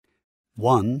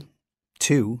1,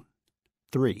 2,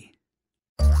 3.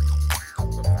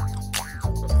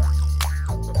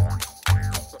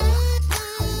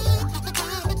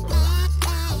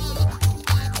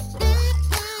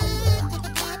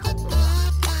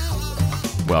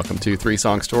 Welcome to Three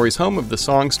Song Stories, home of the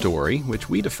song story, which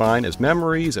we define as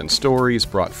memories and stories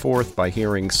brought forth by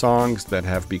hearing songs that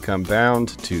have become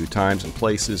bound to times and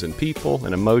places and people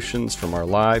and emotions from our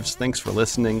lives. Thanks for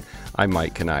listening. I'm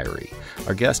Mike Canary.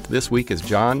 Our guest this week is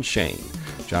Jon Shain.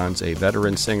 Jon's a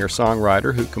veteran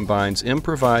singer-songwriter who combines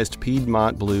improvised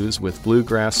Piedmont blues with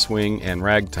bluegrass, swing, and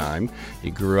ragtime.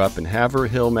 He grew up in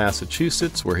Haverhill,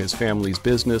 Massachusetts, where his family's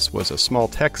business was a small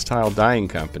textile dyeing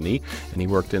company, and he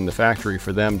worked in the factory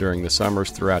for them during the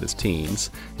summers throughout his teens.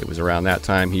 It was around that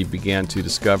time he began to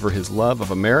discover his love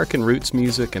of American roots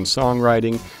music and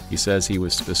songwriting. He says he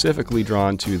was specifically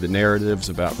drawn to the narratives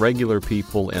about regular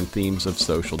people and themes of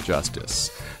social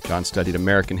justice. Jon studied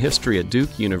American history at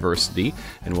Duke University,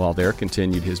 and while there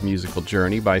continued his musical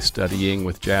journey by studying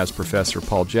with jazz professor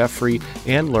Paul Jeffrey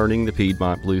and learning the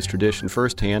Piedmont blues tradition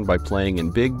firsthand by playing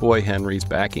in Big Boy Henry's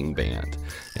backing band.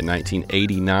 In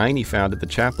 1989, he founded the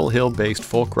Chapel Hill-based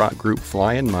folk rock group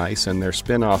Flying Mice and their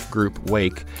spin-off group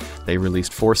Wake. They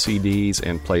released 4 CDs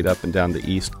and played up and down the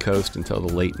East Coast until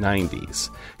the late 90s.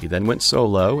 He then went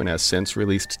solo and has since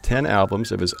released 10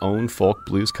 albums of his own folk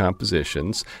blues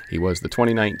compositions. He was the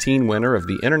 2019 winner of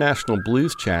the International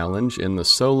Blues Challenge in the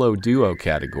solo duo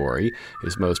category.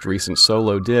 His most recent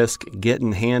solo disc,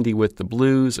 Gettin' Handy with the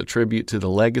Blues, a tribute to the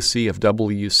legacy of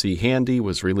W.C. Handy,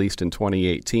 was released in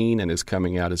 2018 and is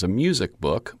coming out as a music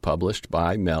book published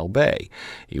by Mel Bay.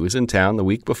 He was in town the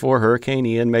week before Hurricane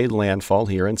Ian made landfall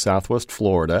here in Southwest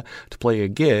Florida to play a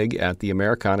gig at the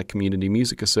Americana Community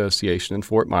Music Association in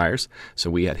Fort Myers, so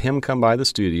we had him come by the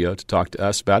studio to talk to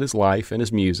us about his life and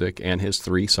his music and his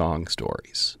 3-song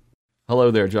stories. Hello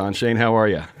there, Jon Shain. How are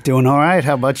you? Doing all right.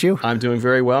 How about you? I'm doing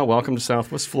very well. Welcome to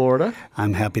Southwest Florida.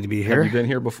 I'm happy to be here. Have you been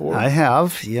here before? I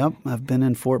have. Yep. I've been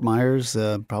in Fort Myers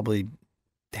probably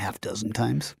half dozen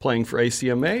times. Playing for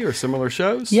ACMA or similar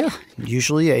shows? Yeah,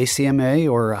 usually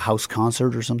ACMA or a house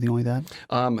concert or something like that.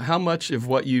 How much of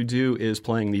what you do is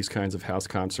playing these kinds of house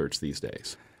concerts these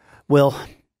days? Well,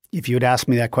 if you had asked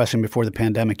me that question before the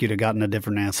pandemic, you'd have gotten a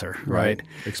different answer, right?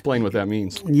 Explain what that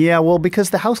means. Yeah, well, because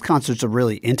the house concerts are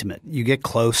really intimate. You get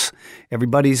close,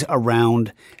 everybody's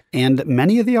around, and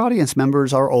many of the audience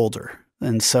members are older.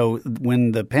 And so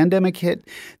when the pandemic hit,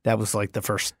 that was like the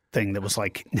first thing that was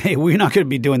like, hey, we're not going to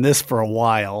be doing this for a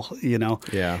while, you know?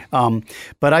 Yeah.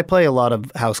 But I play a lot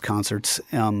of house concerts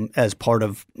as part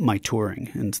of my touring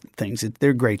and things.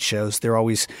 They're great shows. They're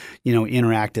always,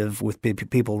 interactive with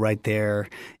people right there.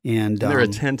 And they're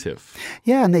attentive.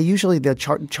 Yeah, and they usually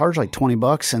charge like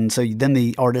 $20, and so then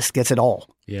the artist gets it all.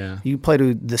 Yeah. You play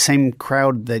to the same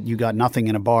crowd that you got nothing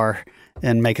in a bar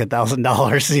and make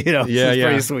 $1,000, Yeah, it's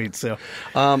pretty sweet. So,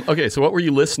 okay, so what were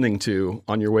you listening to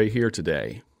on your way here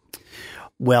today?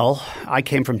 Well, I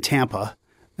came from Tampa,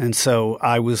 and so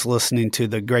I was listening to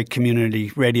the great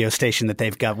community radio station that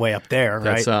they've got way up there,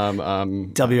 right? That's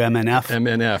WMNF.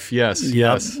 MNF, yes.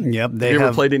 Yep. Have you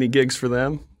ever played any gigs for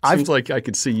them? Seems like I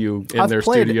could see you in their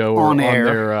studio or on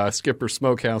their Skipper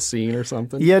Smokehouse scene or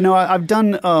something. Yeah, no, I've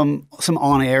done some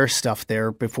on-air stuff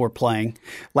there before playing.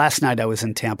 Last night I was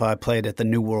in Tampa. I played at the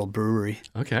New World Brewery.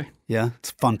 Okay. Yeah, it's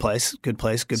a fun place, good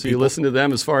place, good so people. You listened to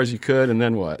them as far as you could, and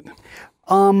then what?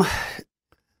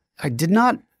 I did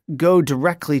not go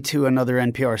directly to another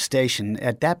NPR station.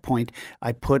 At that point,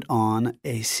 I put on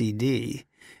a CD,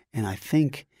 and I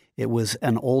think it was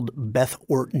an old Beth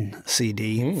Orton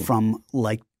CD from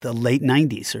like the late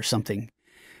 90s or something.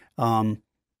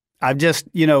 I've just,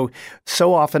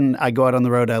 so often I go out on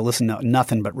the road, I listen to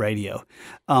nothing but radio.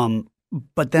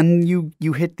 But then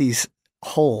you hit these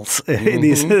holes,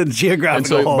 these geographical and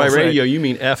so holes. By radio, you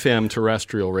mean FM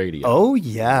terrestrial radio. Oh,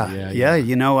 yeah.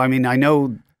 I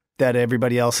know that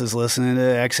everybody else is listening to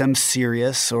XM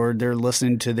Sirius or they're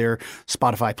listening to their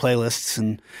Spotify playlists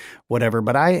and whatever.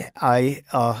 But I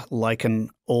like an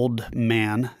old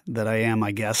man that I am,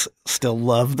 I guess, still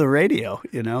love the radio,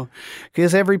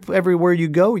 because everywhere you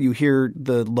go, you hear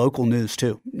the local news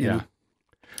too. You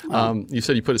know? You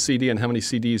said you put a CD in. How many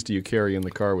CDs do you carry in the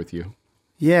car with you?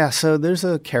 Yeah, so there's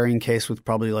a carrying case with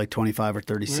probably like 25 or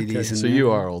 30 CDs in there. So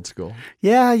you are old school.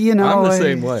 Yeah, I'm the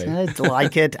same way. I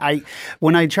like it.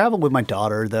 When I travel with my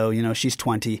daughter, though, she's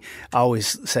 20, I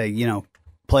always say,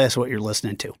 play us what you're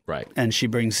listening to. Right. And she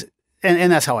brings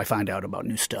and that's how I find out about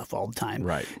new stuff all the time.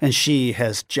 Right. And she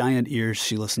has giant ears.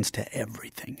 She listens to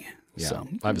everything. Yeah, So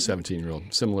I have a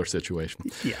 17-year-old, similar situation.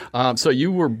 yeah, So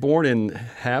you were born in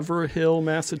Haverhill,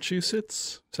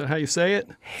 Massachusetts? Is that how you say it?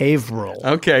 Haverhill.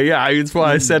 Okay, yeah, that's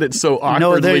why I said it so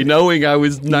awkwardly, knowing I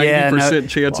was 90%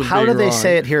 chance of being How do they wrong.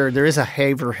 say it here? There is a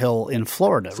Haverhill in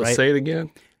Florida, So right? say it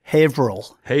again.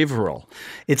 Haverhill. Haverhill.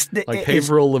 It's Like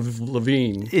Haverhill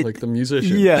Lavigne, like the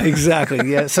musician. Yeah,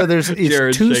 exactly. Yeah. So it's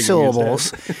Jared's two shaking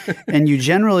syllables, and you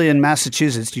generally in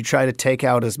Massachusetts you try to take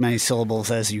out as many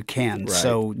syllables as you can. Right.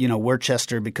 So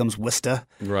Worcester becomes Worcester.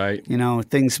 Right.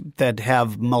 Things that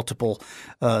have multiple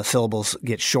syllables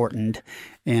get shortened,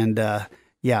 and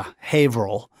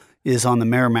Haverhill is on the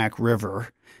Merrimack River.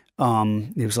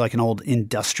 It was like an old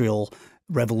industrial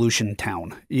revolution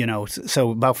town,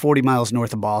 so about 40 miles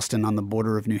north of Boston on the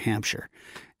border of New Hampshire.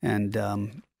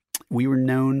 And we were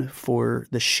known for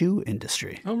the shoe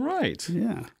industry. Oh, right.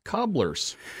 Yeah.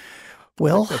 Cobblers.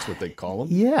 Well, that's what they call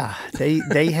them. Yeah.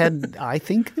 They had, I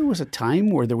think there was a time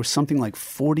where there was something like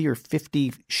 40 or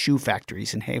 50 shoe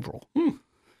factories in Haverhill.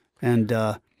 And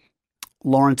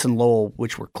Lawrence and Lowell,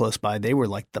 which were close by, they were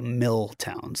like the mill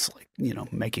towns, like,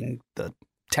 making the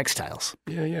textiles.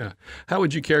 Yeah. How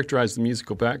would you characterize the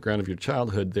musical background of your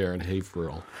childhood there in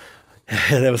Haverhill?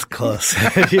 That was close.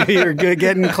 You're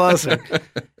getting closer.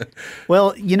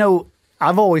 Well,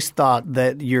 I've always thought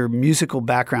that your musical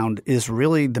background is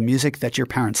really the music that your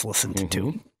parents listened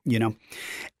to,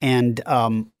 And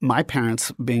my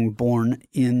parents, being born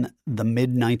in the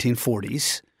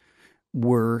mid-1940s,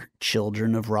 were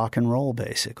children of rock and roll,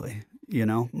 basically.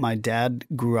 My dad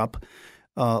grew up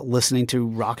listening to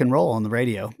rock and roll on the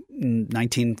radio in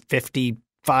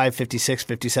 1955, 56,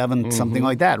 57, something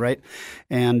like that, right?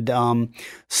 And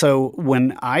so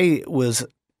when I was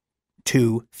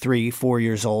 2, 3, 4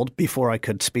 years old, before I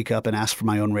could speak up and ask for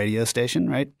my own radio station,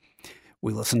 right,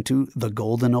 we listened to the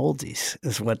Golden Oldies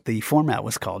is what the format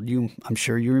was called. I'm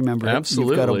sure you remember it.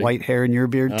 Absolutely. You've got a white hair in your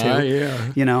beard too.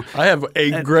 Yeah. I have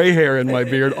a gray hair in my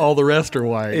beard. All the rest are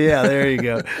white. Yeah, there you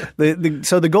go.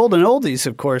 So the Golden Oldies,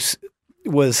 of course,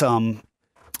 was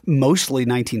mostly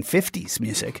 1950s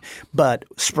music, but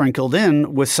sprinkled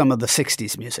in with some of the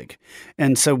 60s music.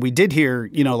 And so we did hear,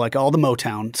 like all the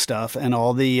Motown stuff and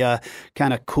all the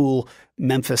kind of cool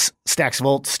Memphis Stax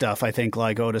Volt stuff, I think,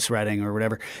 like Otis Redding or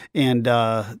whatever, and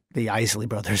the Isley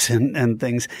Brothers and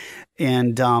things.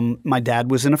 And my dad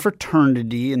was in a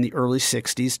fraternity in the early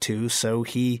 60s too, so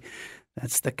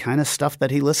that's the kind of stuff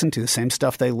that he listened to, the same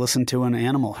stuff they listened to in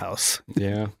Animal House.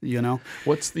 Yeah.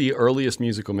 What's the earliest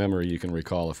musical memory you can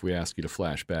recall if we ask you to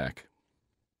flash back?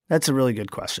 That's a really good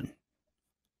question.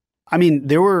 I mean,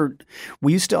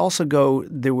 we used to also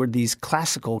there were these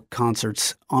classical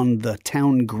concerts on the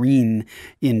town green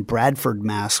in Bradford,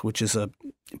 Mass., which is a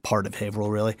part of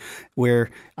Haverhill, really, where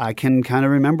I can kind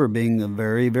of remember being a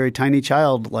very, very tiny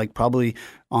child, like probably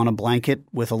on a blanket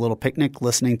with a little picnic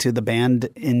listening to the band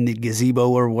in the gazebo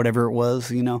or whatever it was,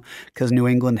 because New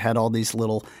England had all these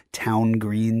little town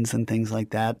greens and things like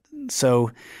that.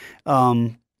 So,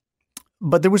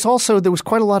 but there was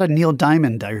quite a lot of Neil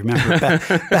Diamond, I remember,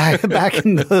 back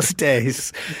in those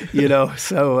days,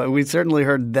 So we certainly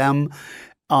heard them.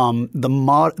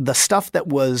 The stuff that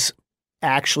was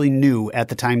actually new at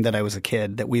the time that I was a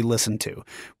kid that we listened to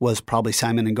was probably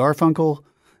Simon and Garfunkel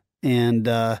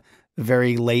and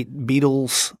very late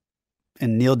Beatles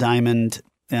and Neil Diamond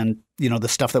and the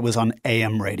stuff that was on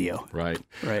AM radio. Right.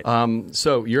 Right.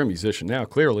 So you're a musician now,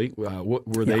 clearly.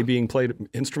 Were they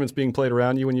instruments being played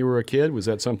around you when you were a kid? Was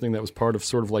that something that was part of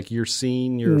sort of like your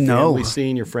scene, your family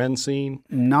scene, your friend scene?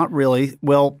 Not really.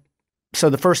 Well,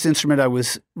 so the first instrument I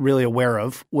was really aware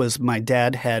of was my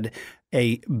dad had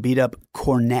a beat-up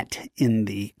cornet in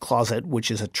the closet,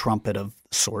 which is a trumpet of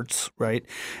sorts, right?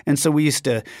 And so we used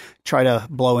to try to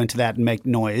blow into that and make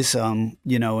noise, and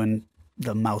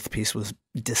the mouthpiece was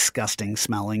disgusting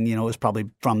smelling. It was probably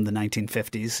from the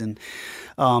 1950s. And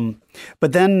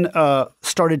but then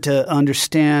started to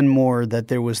understand more that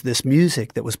there was this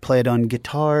music that was played on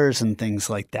guitars and things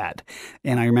like that.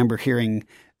 And I remember hearing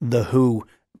The Who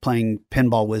playing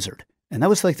Pinball Wizard. And that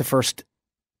was like the first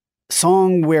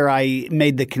song where I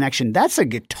made the connection. That's a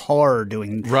guitar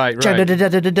doing right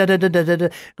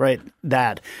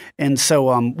that. And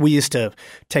so we used to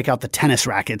take out the tennis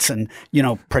rackets and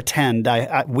pretend.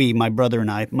 My brother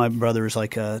and I. My brother is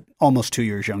like almost 2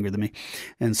 years younger than me,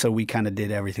 and so we kind of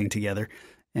did everything together.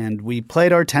 And we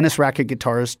played our tennis racket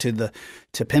guitars to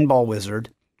Pinball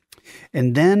Wizard,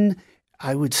 and then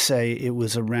I would say it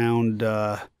was around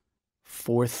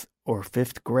 4th or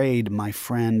 5th grade. My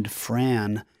friend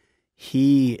Fran.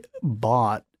 He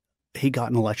got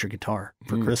an electric guitar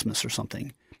for Christmas or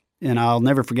something. And I'll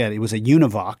never forget, it was a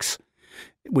Univox,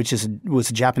 which was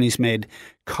a Japanese-made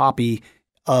copy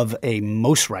of a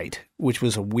Mosrite, which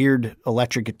was a weird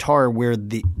electric guitar where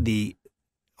the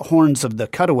horns of the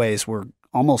cutaways were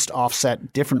almost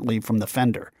offset differently from the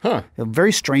Fender. Huh. A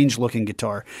very strange looking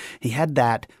guitar. He had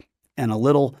that and a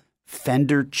little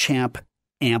Fender Champ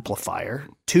amplifier,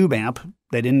 tube amp.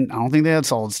 I don't think they had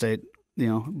solid state,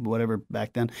 whatever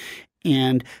back then.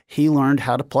 And he learned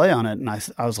how to play on it. And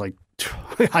I was like,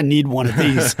 I need one of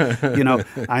these.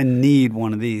 I need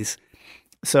one of these.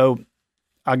 So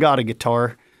I got a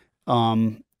guitar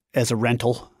as a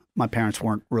rental. My parents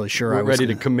weren't really sure I was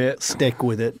ready to commit. Stick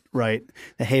with it, right?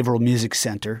 The Haverhill Music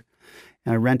Center.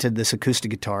 And I rented this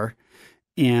acoustic guitar.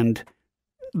 And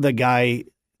the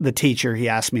teacher, he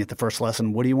asked me at the first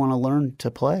lesson, what do you want to learn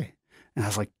to play? And I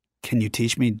was like, can you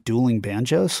teach me dueling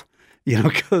banjos?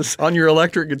 Because on your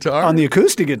electric guitar? On the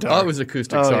acoustic guitar. Oh, it was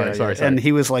acoustic. Sorry. And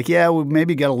he was like, yeah, we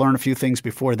maybe got to learn a few things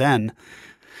before then.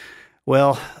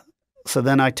 Well, so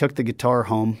then I took the guitar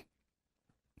home,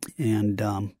 and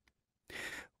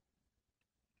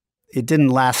it didn't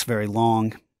last very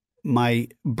long. My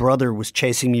brother was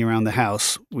chasing me around the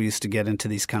house. We used to get into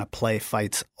these kind of play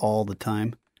fights all the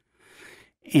time.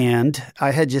 And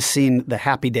I had just seen the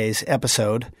Happy Days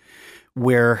episode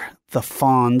where the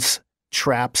Fonz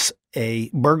traps a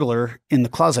burglar in the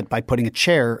closet by putting a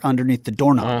chair underneath the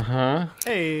doorknob. Uh-huh.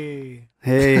 Hey.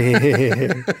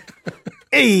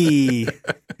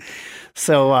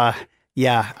 So,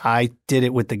 I did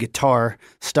it with the guitar,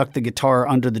 stuck the guitar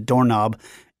under the doorknob,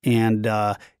 and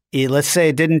let's say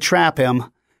it didn't trap him.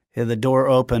 The door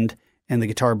opened, and the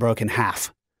guitar broke in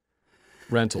half.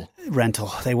 Rental.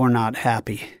 They were not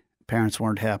happy. Parents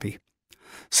weren't happy.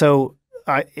 So,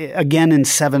 again in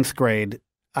 7th grade,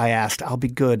 I asked, I'll be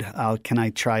good. Can I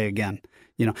try again?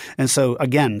 And so,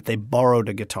 again, they borrowed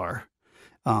a guitar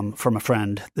from a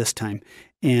friend this time.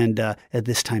 And at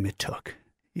this time it took,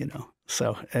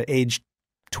 So at age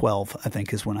 12, I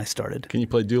think, is when I started. Can you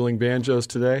play dueling banjos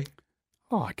today?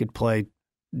 Oh, I could play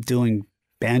dueling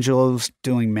banjos,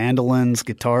 dueling mandolins,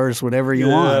 guitars, whatever you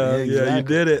want. Yeah, exactly. Yeah, you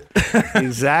did it.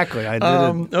 Exactly, I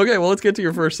did it. Okay, well, let's get to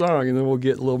your first song, and then we'll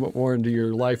get a little bit more into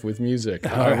your life with music.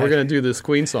 Right. We're going to do this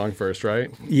Queen song first,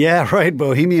 right? Yeah, right,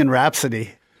 Bohemian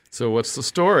Rhapsody. So what's the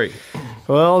story?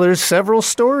 Well, there's several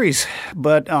stories,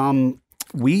 but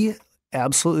we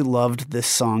absolutely loved this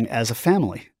song as a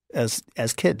family, as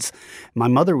kids. My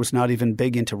mother was not even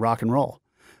big into rock and roll,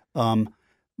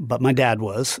 but my dad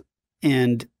was,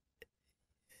 and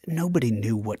nobody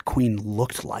knew what Queen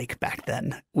looked like back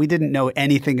then. We didn't know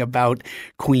anything about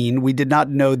Queen. We did not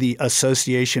know the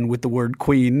association with the word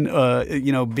Queen,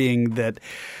 being that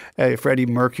Freddie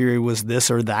Mercury was this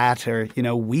or that, or,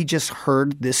 we just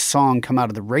heard this song come out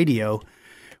of the radio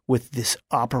with this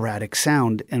operatic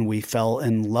sound, and we fell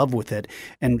in love with it.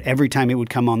 And every time it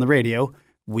would come on the radio,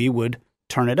 we would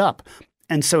turn it up.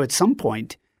 And so at some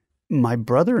point, my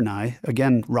brother and I,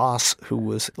 again, Ross, who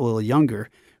was a little younger,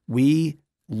 we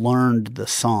learned the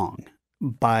song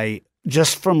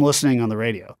just from listening on the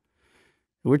radio.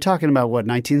 We're talking about what,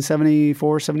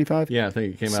 1974, 75? Yeah, I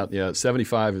think it came out. Yeah,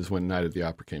 75 is when Night at the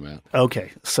Opera came out.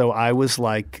 Okay, so I was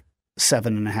like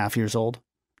 7.5 years old.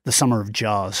 The summer of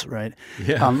Jaws, right?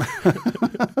 Yeah.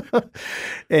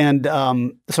 And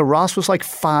so Ross was like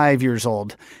 5 years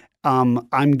old.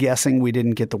 I'm guessing we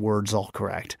didn't get the words all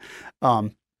correct.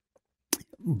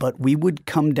 But we would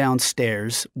come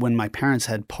downstairs when my parents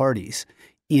had parties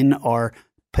in our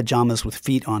pajamas with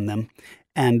feet on them,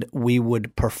 and we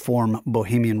would perform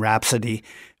Bohemian Rhapsody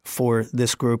for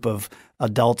this group of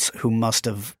adults who must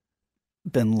have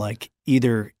been like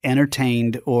either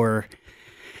entertained or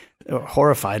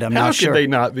horrified. I'm not sure. How could they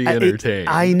not be entertained?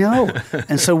 I know.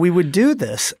 And so we would do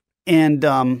this, and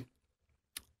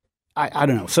I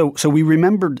don't know. So we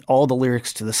remembered all the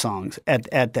lyrics to the songs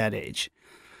at that age.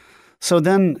 So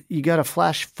then you got to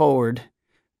flash forward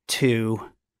to,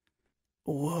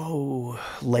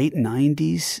 late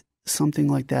 90s, something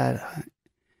like that.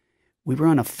 We were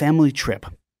on a family trip.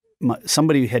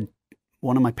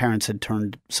 One of my parents had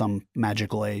turned some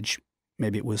magical age.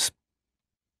 Maybe it was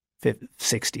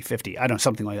 60, 50, I don't know,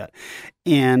 something like that.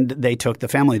 And they took the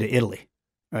family to Italy,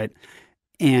 right?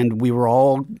 And we were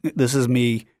all, this is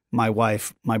me, my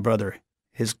wife, my brother,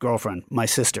 his girlfriend, my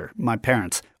sister, my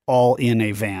parents, all in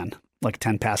a van, like a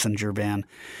 10-passenger van,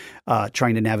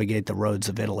 trying to navigate the roads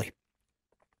of Italy.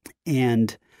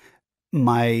 And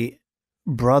my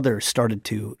brother started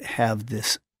to have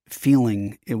this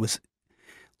feeling. It was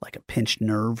like a pinched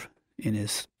nerve in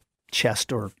his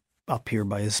chest or up here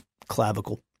by his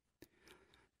clavicle.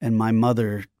 And my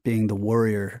mother, being the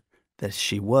warrior that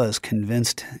she was,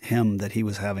 convinced him that he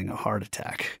was having a heart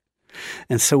attack.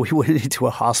 And so we went into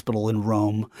a hospital in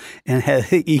Rome and had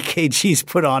EKGs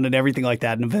put on and everything like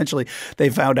that. And eventually they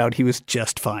found out he was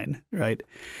just fine, right?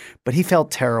 But he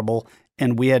felt terrible.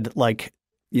 And we had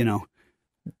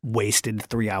wasted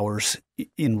 3 hours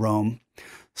in Rome.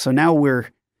 So now we're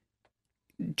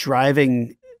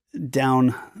driving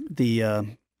down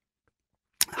the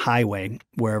highway,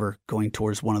 wherever, going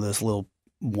towards one of those little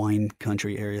wine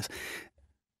country areas.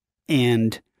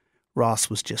 And Ross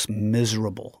was just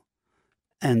miserable.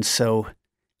 And so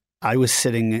I was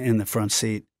sitting in the front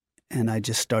seat and I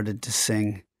just started to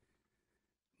sing,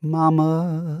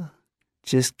 Mama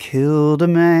just killed a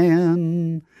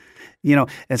man,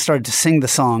 and started to sing the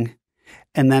song.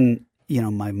 And then,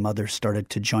 my mother started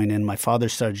to join in. My father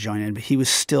started to join in, but he was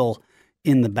still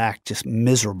in the back, just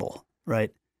miserable,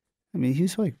 right? I mean, he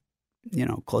was like,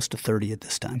 close to 30 at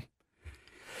this time.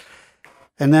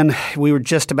 And then we were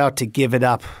just about to give it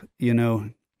up,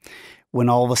 when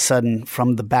all of a sudden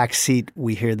from the back seat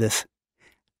we hear this,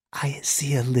 I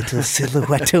see a little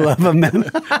silhouette of a man.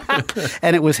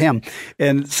 And it was him.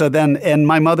 And so then, and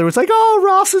my mother was like, oh,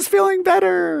 Ross is feeling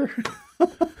better.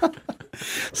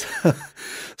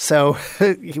 So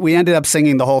we ended up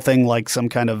singing the whole thing like some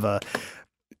kind of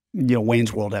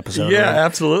Wayne's World episode. Yeah, right?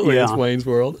 absolutely. Yeah. It's Wayne's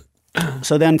World.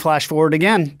 So then flash forward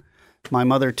again. My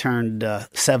mother turned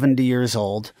 70 years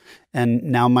old, and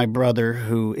now my brother,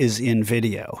 who is in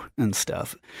video and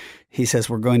stuff, he says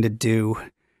we're going to do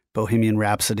Bohemian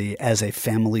Rhapsody as a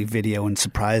family video and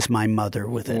surprise my mother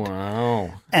with it.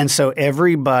 Wow. And so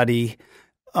everybody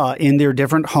in their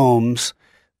different homes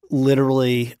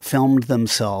literally filmed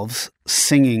themselves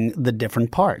singing the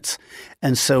different parts.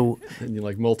 And so and you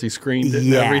multi-screened it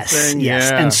and everything.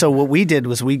 Yes. Yeah. And so what we did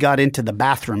was we got into the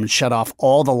bathroom and shut off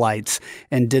all the lights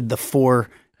and did the four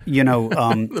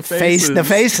the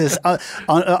faces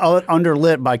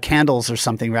underlit by candles or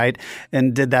something, right?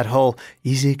 And did that whole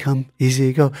easy come,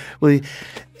 easy go.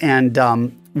 And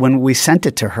when we sent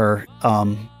it to her,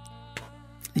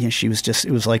 she was just,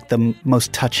 it was like the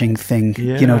most touching thing,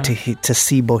 to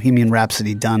see Bohemian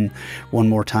Rhapsody done one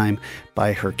more time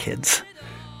by her kids,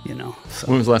 So.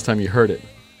 When was the last time you heard it?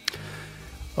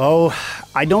 Oh,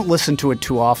 I don't listen to it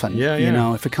too often.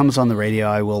 Yeah. If it comes on the radio,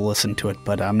 I will listen to it,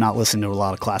 but I'm not listening to a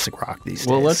lot of classic rock these days.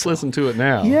 Well, let's listen to it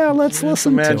now. Yeah, let's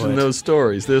listen to it. Imagine those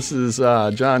stories. This is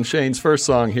Jon Shain's first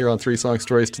song here on 3 Song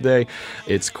Stories today.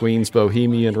 It's Queen's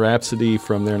Bohemian Rhapsody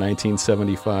from their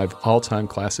 1975 all-time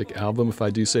classic album, if I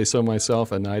do say so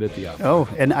myself, A Night at the Opera. Oh,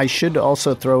 and I should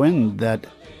also throw in that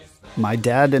my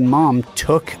dad and mom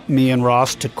took me and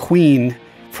Ross to Queen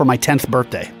for my 10th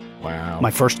birthday. Wow. My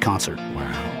first concert.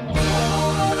 Wow.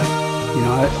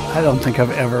 I don't think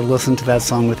I've ever listened to that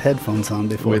song with headphones on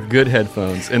before. With good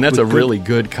headphones, and that's really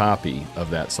good copy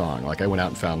of that song. Like I went out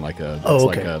and found like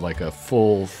a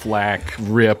full FLAC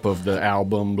rip of the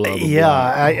album. Blah blah.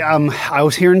 Yeah, blah. I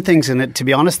was hearing things in it, to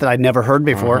be honest, that I'd never heard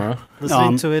before. Uh-huh.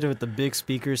 Listening to it with the big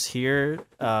speakers here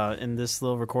in this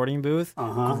little recording booth,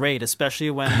 great. Especially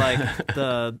when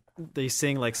they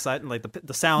sing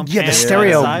the sound. Yeah, the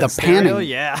stereo, the stereo, panning.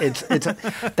 Yeah, it's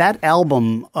that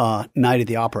album, Night at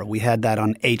the Opera. We had that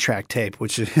on 8-track tape,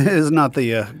 which is not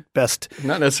the best.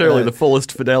 Not necessarily the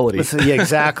fullest fidelity. Yeah,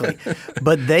 exactly.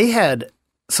 But they had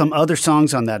some other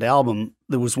songs on that album.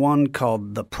 There was one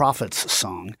called The Prophet's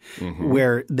Song,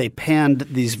 where they panned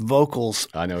these vocals.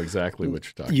 I know exactly what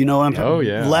you're talking about. You know what I'm talking Oh,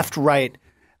 yeah. Left, right,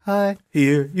 I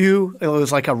hear you. It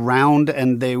was like a round,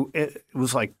 and it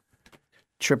was like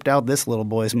tripped out this little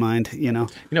boy's mind,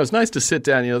 It's nice to sit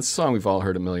down. It's a song we've all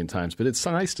heard a million times, but it's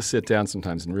nice to sit down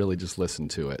sometimes and really just listen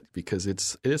to it because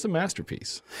it is a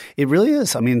masterpiece. It really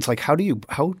is. I mean, it's like, how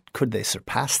could they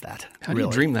surpass that? How do you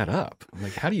dream that up?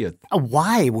 Like, how do you?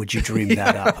 Why would you dream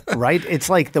that up? Right? It's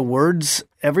like the words,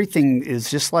 everything is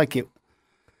just like it.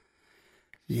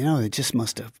 It just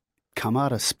must have come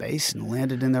out of space and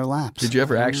landed in their laps. Did you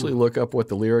ever actually look up what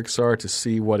the lyrics are to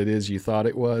see what it is you thought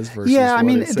it was versus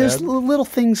there's little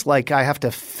things like I have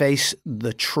to face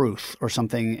the truth or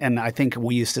something, and I think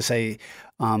we used to say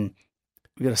we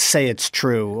got to say it's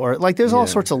true, or like there's all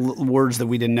sorts of words that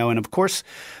we didn't know, and of course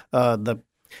the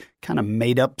kind of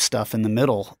made up stuff in the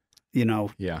middle,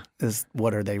 is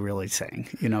what are they really saying?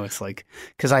 It's like,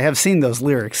 because I have seen those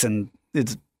lyrics and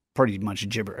it's pretty much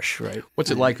gibberish, right?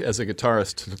 What's it like as a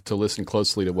guitarist to listen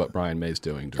closely to what Brian May's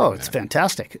doing? It's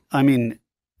fantastic. I mean,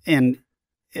 and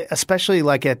especially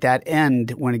like at that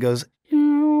end when it goes,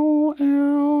 the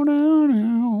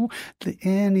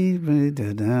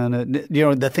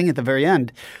thing at the very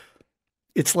end,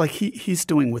 it's like he's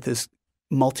doing with his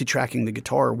multi-tracking the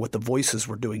guitar what the voices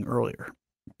were doing earlier.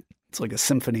 It's like a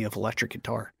symphony of electric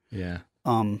guitar. Yeah.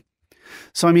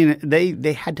 So, I mean,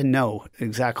 they had to know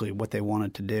exactly what they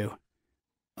wanted to do.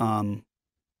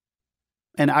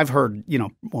 And I've heard,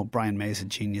 Brian May's a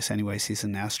genius anyways. He's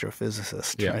an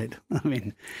astrophysicist, right? I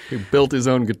mean, he built his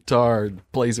own guitar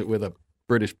and plays it with a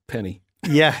British penny.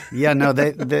 Yeah. No,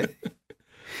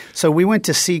 So we went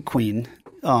to see Queen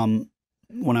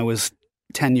when I was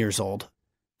 10 years old.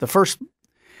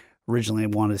 Originally I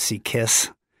wanted to see Kiss,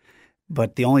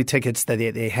 but the only tickets that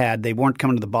they had, they weren't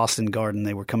coming to the Boston Garden.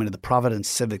 They were coming to the Providence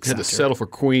Civic Center. Had to settle for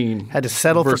Queen. Had to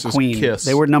settle for Queen. Kiss.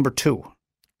 They were number 2.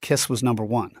 Kiss was number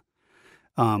 1.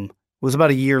 It was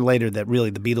about a year later that really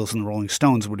the Beatles and the Rolling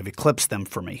Stones would have eclipsed them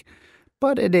for me.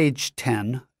 But at age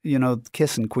 10,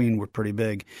 Kiss and Queen were pretty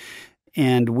big.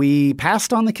 And we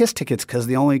passed on the Kiss tickets because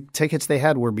the only tickets they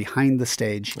had were behind the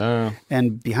stage.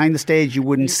 And behind the stage, you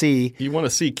wouldn't see. You want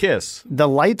to see Kiss. The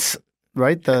lights,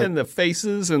 right? And the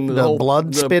faces and the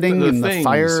blood spitting and things, the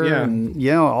fire and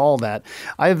all that.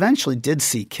 I eventually did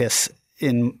see Kiss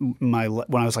when I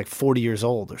was like 40 years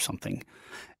old or something.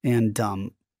 And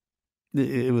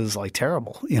it was like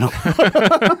terrible, I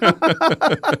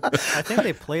think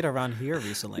they played around here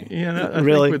recently. Yeah, I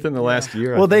really? think within the last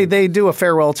year. Well, they do a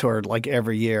farewell tour like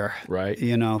every year, right?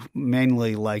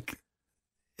 Mainly like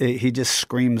he just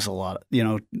screams a lot.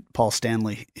 Paul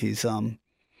Stanley, he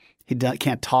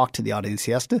can't talk to the audience.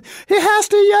 He has to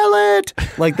yell it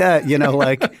like that.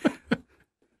 Like.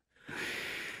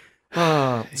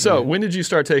 So when did you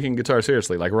start taking guitar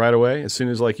seriously? Like right away? As soon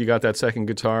as you got that second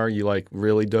guitar, you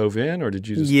really dove in, or did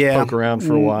you just poke around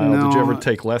for a while? No, did you ever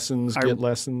take lessons, get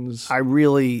lessons? I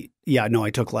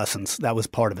took lessons. That was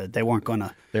part of it. They weren't going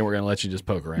to let you just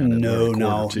poke around.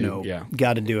 No. Yeah.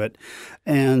 Got to do it.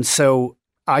 And so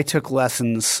I took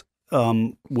lessons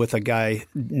with a guy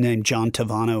named John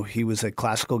Tavano. He was a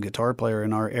classical guitar player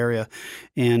in our area.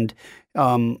 And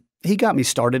he got me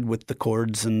started with the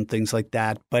chords and things like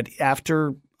that. But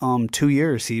after 2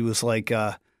 years, he was like,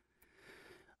 at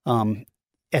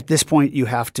this point, you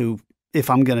have to,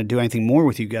 if I'm going to do anything more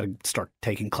with you, you got to start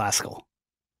taking classical.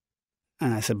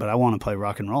 And I said, but I want to play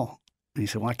rock and roll. And he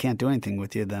said, well, I can't do anything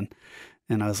with you then.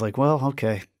 And I was like, well,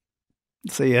 okay.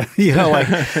 So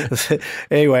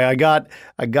anyway, I got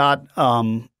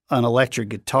an electric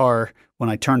guitar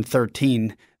when I turned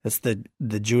 13. That's the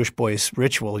Jewish boy's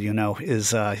ritual,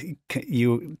 is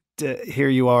here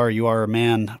you are a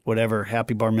man, whatever,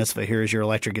 happy bar mitzvah, here's your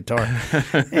electric guitar.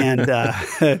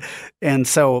 And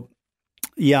so,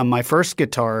 my first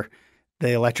guitar,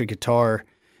 the electric guitar,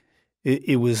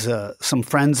 it was some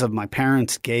friends of my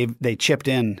parents they chipped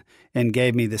in and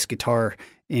gave me this guitar,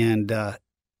 and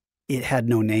it had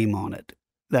no name on it.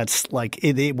 That's like,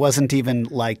 it wasn't even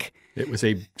like. It was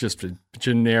just a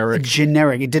generic.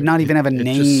 It did not even have a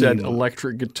name. It just said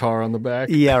electric guitar on the back.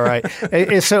 Yeah, right.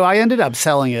 So I ended up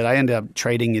selling it. I ended up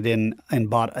trading it in and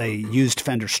bought a used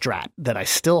Fender Strat that I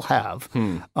still have.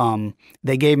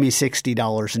 They gave me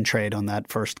 $60 in trade on that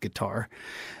first guitar.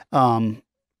 But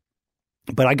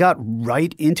I got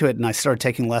right into it, and I started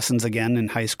taking lessons again in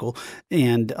high school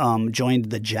and joined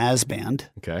the jazz band.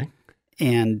 Okay.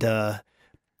 And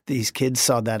these kids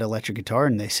saw that electric guitar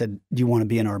and they said, do you want to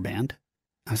be in our band?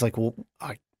 I was like, well,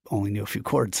 I only knew a few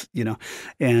chords,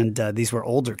 and these were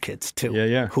older kids too,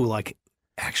 who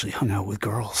actually hung out with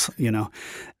girls,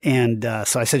 and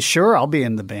so I said, sure, I'll be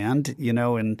in the band,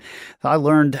 and I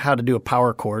learned how to do a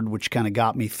power chord, which kind of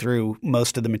got me through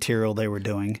most of the material they were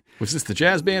doing. Was this the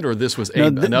jazz band or this was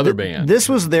another band? This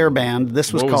was their band.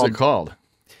 What was it called?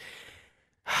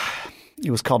 It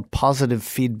was called Positive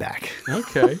Feedback.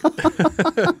 Okay.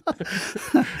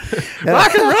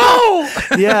 Rock and roll!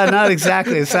 Yeah, not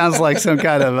exactly. It sounds like some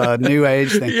kind of a new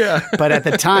age thing. Yeah. But at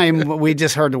the time, we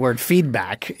just heard the word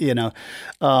feedback,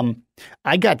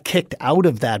 I got kicked out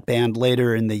of that band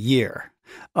later in the year.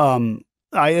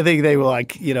 I think they were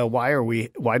like,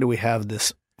 why do we have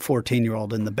this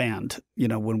 14-year-old in the band,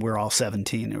 when we're all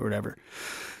 17 or whatever.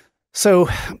 So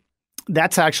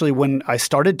that's actually when I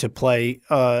started to play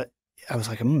I was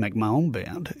like, I'm going to make my own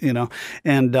band,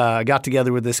 and I got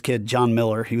together with this kid, John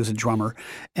Miller. He was a drummer.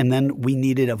 And then we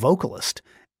needed a vocalist.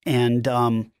 And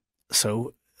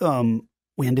so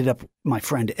we ended up, my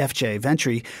friend FJ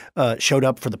Ventry showed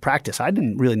up for the practice. I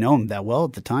didn't really know him that well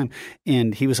at the time.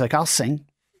 And he was like, I'll sing,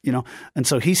 And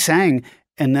so he sang.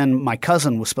 And then my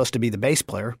cousin was supposed to be the bass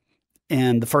player.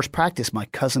 And the first practice, my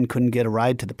cousin couldn't get a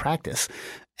ride to the practice.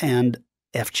 And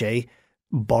FJ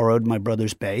borrowed my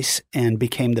brother's bass and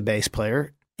became the bass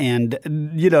player. And,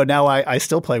 now I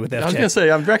still play with FJ. I was going to say,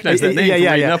 I've recognized that name from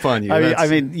reading up on you. I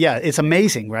mean, it's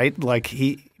amazing, right? Like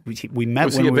We met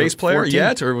Was when he a we were bass player 14.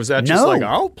 yet, or was that just No. like,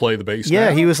 I'll play the bass Yeah,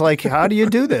 now? he was like, "How do you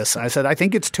do this?" I said, "I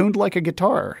think it's tuned like a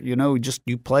guitar. You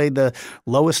play the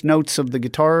lowest notes of the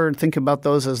guitar and think about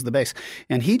those as the bass."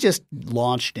 And he just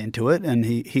launched into it, and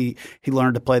he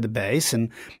learned to play the bass. And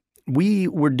we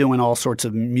were doing all sorts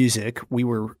of music. We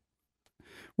were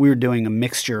doing a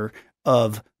mixture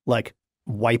of like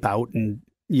Wipeout and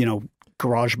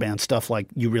garage band stuff like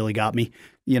 "You Really Got Me,"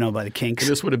 by the Kinks.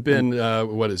 And this would have been,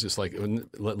 what is this, like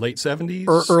late 70s?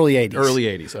 Early 80s. Early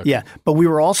 80s, okay. Yeah, but we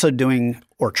were also doing,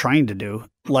 or trying to do,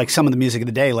 like some of the music of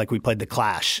the day, like we played The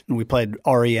Clash, and we played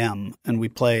REM, and we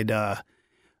played a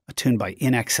tune by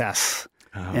In Excess,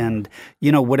 and,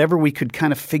 whatever we could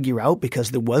kind of figure out, because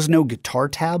there was no guitar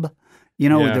tab,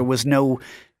 there was no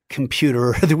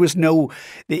computer. There was no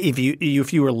 – if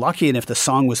you were lucky and if the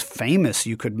song was famous,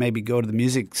 you could maybe go to the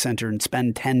music center and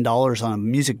spend $10 on a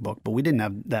music book, but we didn't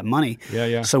have that money.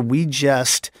 Yeah. So we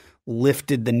just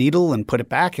lifted the needle and put it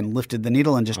back and lifted the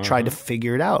needle and just tried to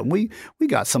figure it out. And we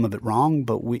got some of it wrong,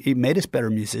 but it made us better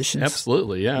musicians.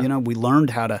 Absolutely, yeah. We learned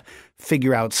how to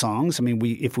figure out songs. I mean,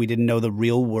 if we didn't know the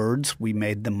real words, we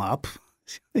made them up.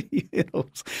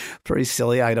 It's pretty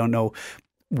silly. I don't know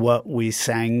what we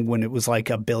sang when it was like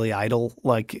a Billy Idol,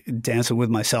 like Dancing with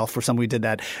Myself or something. We did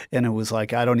that, and it was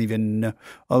like, I don't even know.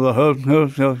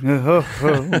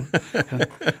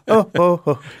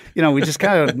 We just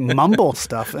kind of mumble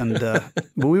stuff, and but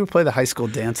we would play the high school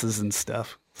dances and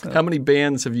stuff. So. How many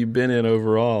bands have you been in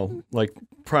overall, like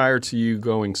prior to you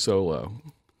going solo?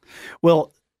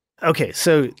 Well, okay,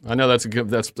 so I know that's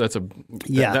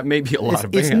that may be a lot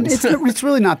of bands. It's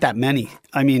really not that many.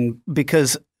 I mean,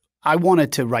 because I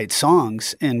wanted to write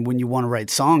songs, and when you want to write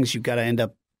songs, you've got to end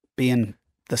up being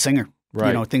the singer,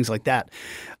 right? Things like that.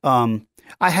 I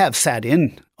have sat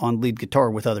in on lead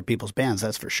guitar with other people's bands,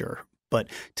 that's for sure. But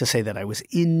to say that I was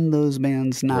in those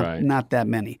bands, not that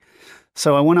many.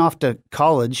 So I went off to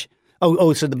college.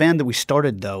 So the band that we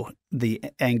started, though, the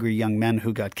Angry Young Men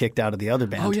who got kicked out of the other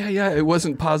band. Oh, yeah. It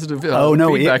wasn't positive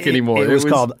feedback anymore. It was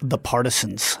called The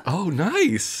Partisans. Oh,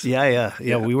 nice. Yeah.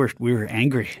 We were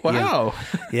angry. Wow.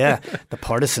 Yeah, The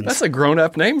Partisans. That's a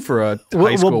grown-up name for a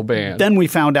high school band. Then we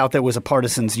found out there was a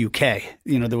Partisans UK.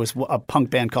 There was a punk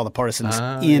band called The Partisans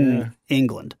in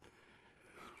England.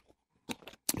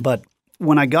 But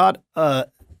when I got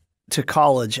to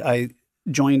college, I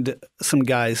joined some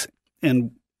guys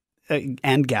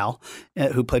and gal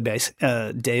who played bass.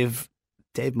 Dave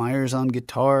Myers on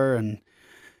guitar and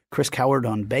Chris Coward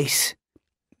on bass.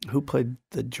 Who played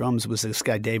the drums was this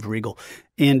guy Dave Regal,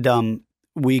 and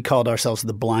we called ourselves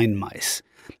the Blind Mice.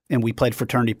 And we played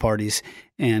fraternity parties,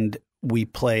 and we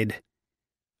played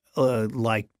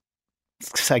like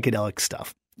psychedelic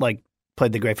stuff, like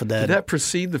played the Grateful Dead. Did that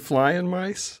precede the Flying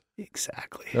Mice?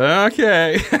 Exactly.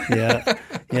 Okay. Yeah.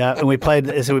 And we played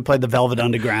the Velvet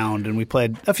Underground, and we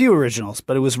played a few originals,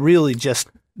 but it was really just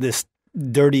this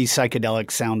dirty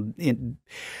psychedelic sound.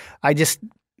 I just,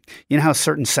 how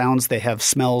certain sounds, they have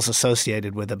smells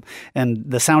associated with them. And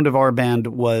the sound of our band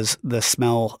was the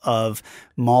smell of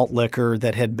malt liquor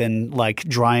that had been like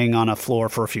drying on a floor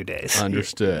for a few days.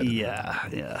 Understood.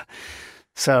 Yeah.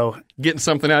 So getting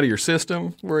something out of your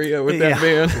system, were you with that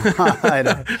band? I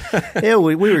know. Yeah,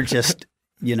 we were just,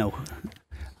 I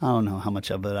don't know how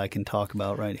much of it I can talk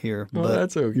about right here. Well, but,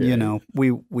 that's okay.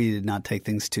 We did not take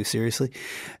things too seriously.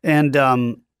 And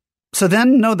so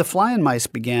then, the Flying Mice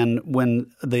began when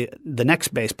the next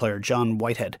bass player, John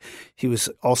Whitehead, he was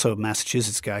also a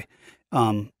Massachusetts guy.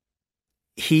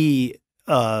 He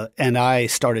and I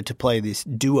started to play these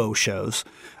duo shows,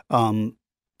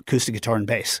 acoustic guitar and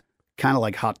bass, kind of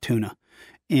like Hot Tuna.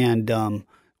 And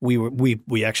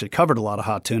we actually covered a lot of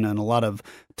Hot Tuna and a lot of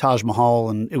Taj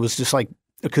Mahal, and it was just like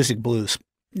acoustic blues,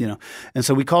 And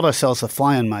so we called ourselves the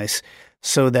Flying Mice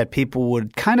so that people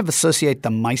would kind of associate the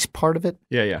mice part of it.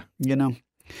 Yeah.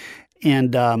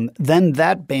 And then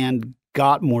that band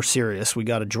got more serious. We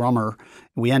got a drummer.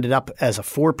 We ended up as a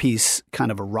 4-piece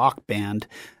kind of a rock band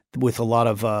with a lot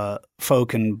of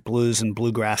folk and blues and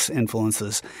bluegrass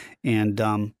influences.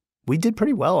 And we did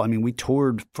pretty well. I mean, we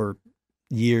toured for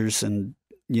years, and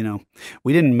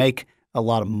we didn't make a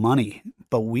lot of money,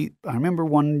 but I remember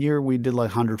one year we did like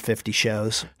 150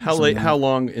 shows. How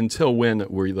long until when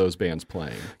were those bands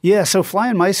playing? Yeah, so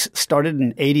Flying Mice started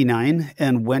in 89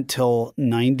 and went till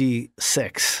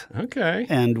 96. Okay.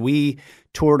 And we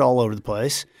toured all over the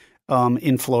place.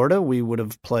 In Florida, we would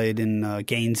have played in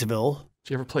Gainesville.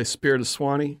 Did you ever play Spirit of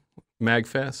Swanee?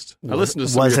 Magfest? I listened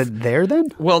to Was it there then?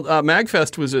 Well,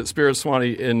 Magfest was at Spirit of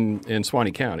Swanee in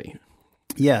Swanee County.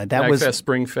 Yeah, that was Magfest,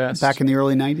 Springfest. back in the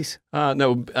early 90s?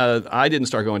 No, I didn't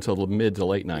start going until the mid to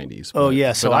late 90s. Oh,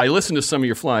 yeah. So but I listened to some of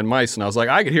your Flying Mice, and I was like,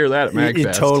 I could hear that at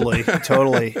Magfest.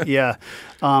 Totally. Yeah.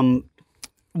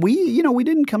 We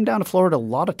didn't come down to Florida a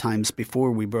lot of times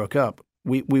before we broke up.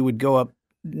 We would go up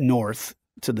north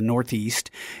to the Northeast,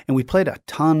 and we played a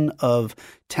ton of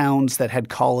towns that had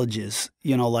colleges,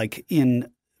 like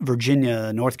in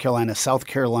Virginia, North Carolina, South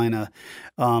Carolina,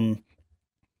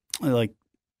 like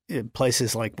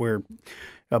places like where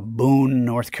Boone,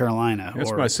 North Carolina. That's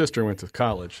where my sister went to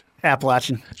college.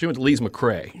 Appalachian. She went to Lees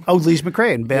McRae. Oh, Lees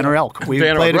McRae in Banner Elk.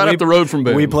 Right up the road from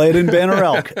Boone. We played in Banner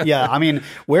Elk. Yeah, I mean,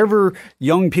 wherever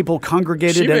young people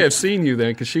congregated. She may have seen you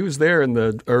then because she was there in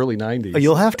the early 90s.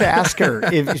 You'll have to ask her.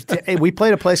 We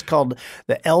played a place called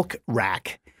the Elk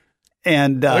Rack.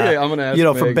 And, okay, I'm gonna ask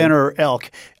for Megan. Banner Elk.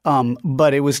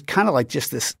 But it was kind of like just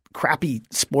this crappy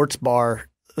sports bar.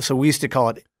 So we used to call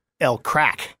it El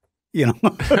Crack.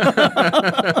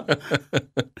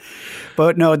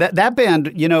 But no, that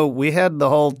band, we had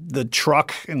the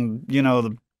truck and,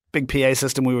 the big PA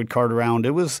system we would cart around.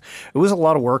 It was a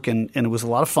lot of work and it was a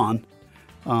lot of fun.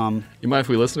 You mind if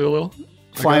we listen to a little?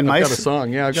 Flying Mice? I've got a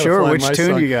song. Yeah, I've got a Sure, Flying which Mice tune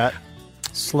song. you got?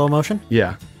 Slow motion?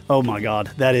 Yeah. Oh my God,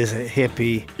 that is a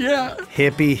hippie. Yeah.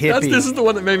 Hippie. This is the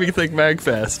one that made me think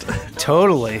Magfest.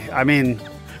 Totally. I mean,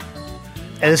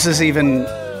 this is even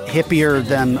hippier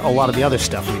than a lot of the other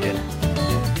stuff we did.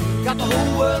 Got the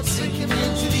whole world sinking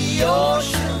into the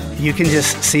ocean. You can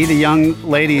just see the young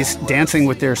ladies dancing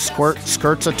with their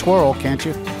skirts a twirl, can't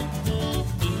you?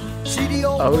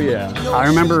 Oh, yeah. I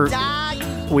remember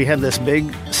we had this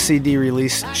big CD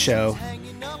release show,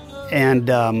 and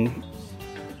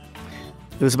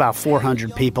it was about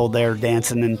 400 people there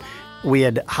dancing, and we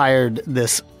had hired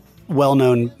this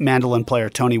well-known mandolin player,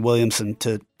 Tony Williamson,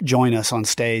 to join us on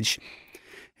stage.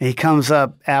 And he comes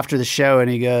up after the show, and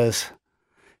he goes,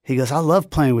 I love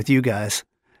playing with you guys.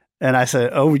 And I said,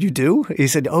 oh, you do? He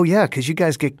said, oh, yeah, because you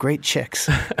guys get great chicks.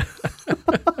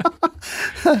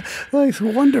 It's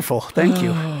wonderful. Thank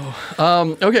you.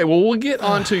 Okay, well, we'll get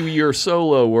onto your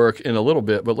solo work in a little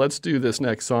bit, but let's do this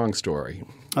next song story.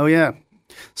 Oh, yeah.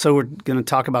 So we're going to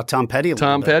talk about Tom Petty a little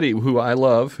bit. Tom Petty, who I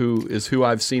love, who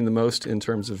I've seen the most in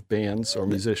terms of bands or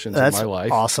musicians That's in my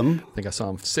life. Awesome. I think I saw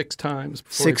him 6 times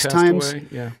before Six he passed times? away.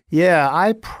 Yeah. Yeah,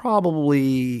 I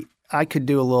could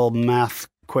do a little math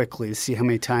quickly to see how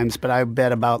many times, but I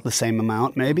bet about the same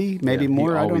amount, maybe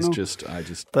more. I don't know. I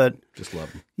just love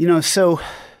him. So,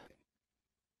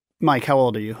 Mike, how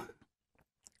old are you?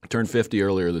 I turned 50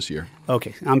 earlier this year.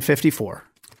 Okay, I'm 54.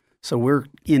 So we're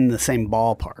in the same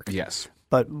ballpark. Yes.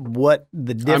 But what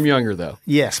the difference? I'm younger, though.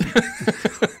 Yes.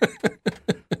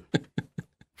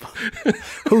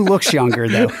 Who looks younger,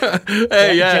 though?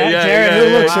 Hey, Jared, who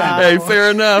looks younger? Hey,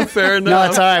 fair enough. No,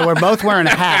 it's all right. We're both wearing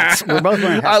hats.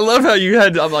 I love how you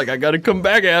had. I'm like, I got to come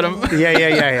back at him.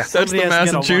 Yeah. That's the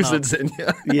Massachusetts in you.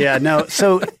 Yeah, no.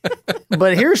 So,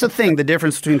 but here's the thing: the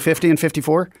difference between 50 and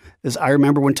 54 is I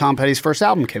remember when Tom Petty's first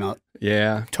album came out.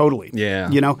 Yeah. Totally. Yeah.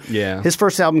 Yeah. His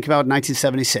first album came out in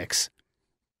 1976,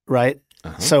 right?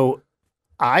 Uh-huh. So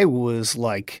I was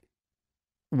like,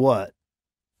 what,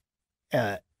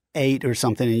 8 or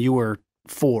something, and you were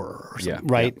 4 or something,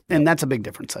 right? Yep. And that's a big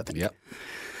difference, I think. Yep.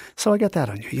 So I got that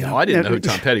on you. I didn't know who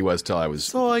Tom Petty was till I was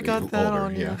So I got that older.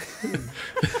 on you.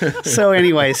 Yeah. So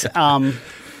anyways,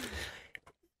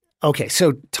 okay,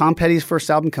 so Tom Petty's first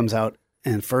album comes out,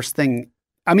 and first thing,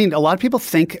 I mean, a lot of people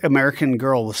think American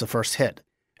Girl was the first hit,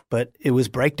 but it was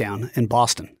Breakdown in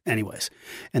Boston anyways.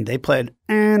 And they played,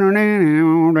 and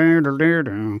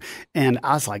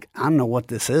I was like, I don't know what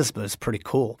this is, but it's pretty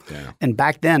cool. Yeah. And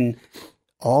back then,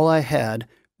 all I had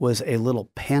was a little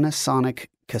Panasonic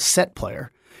cassette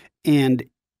player, and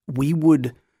we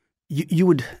would, you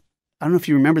would, I don't know if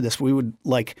you remember this, we would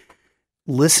like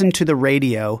listen to the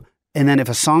radio, and then if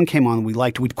a song came on we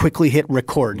liked, we'd quickly hit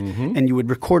record, and you would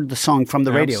record the song from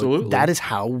the radio. Absolutely. That is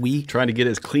how we Trying to get it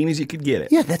as clean as you could get it.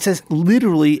 Yeah, that's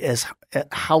literally as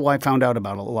how I found out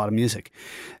about a lot of music.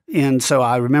 And so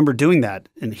I remember doing that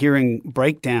and hearing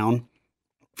Breakdown,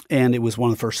 and it was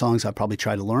one of the first songs I probably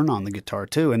tried to learn on the guitar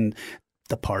too. And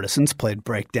the Partisans played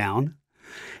Breakdown.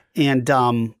 And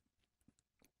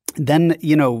then,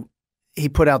 he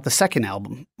put out the second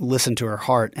album, Listen to Her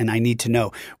Heart, and I Need to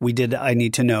Know. We did I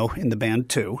Need to Know in the band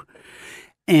too.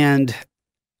 And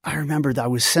I remember that I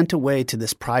was sent away to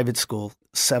this private school,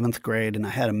 7th grade, and I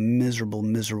had a miserable,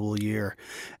 miserable year.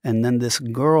 And then this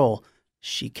girl,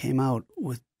 she came out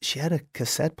she had a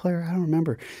cassette player, I don't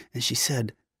remember, and she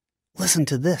said, listen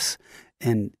to this.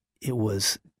 And it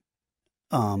was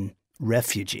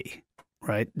Refugee.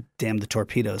 Right? Damn the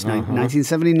Torpedoes.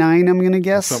 1979, I'm going to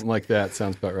guess. Something like that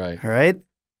sounds about right. All right.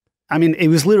 I mean, it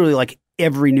was literally like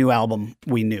every new album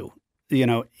we knew,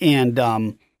 and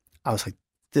I was like,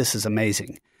 this is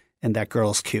amazing. And that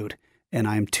girl's cute. And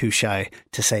I'm too shy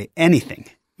to say anything,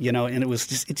 and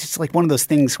it's just like one of those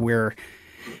things where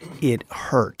it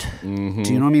hurt. Mm-hmm.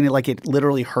 Do you know what I mean? Like it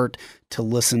literally hurt to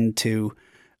listen to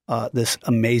this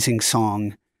amazing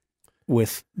song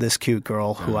with this cute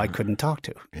girl who I couldn't talk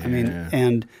to. Yeah. I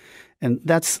mean, and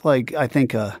that's like, I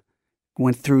think,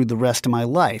 went through the rest of my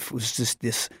life. It was just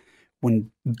this,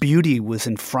 when beauty was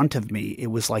in front of me, it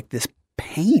was like this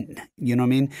pain, you know what I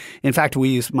mean? In fact,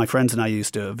 my friends and I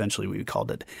used to, eventually we called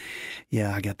it,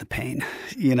 yeah, I got the pain,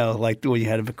 like when you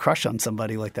had a crush on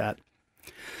somebody like that.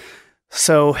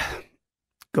 So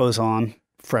goes on,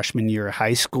 freshman year of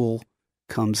high school,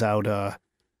 comes out,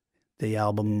 the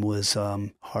album was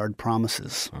Hard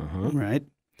Promises, right?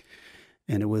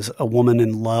 And it was A Woman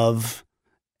in Love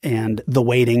and The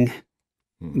Waiting,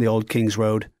 The Old King's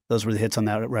Road. Those were the hits on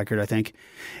that record, I think.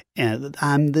 And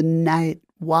I'm the Night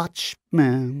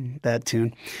Watchman, that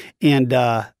tune. And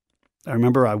I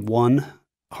remember I won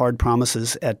Hard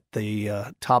Promises at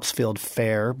the Topsfield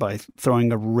Fair by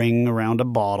throwing a ring around a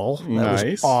bottle. That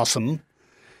was awesome.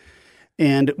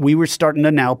 And we were starting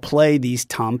to now play these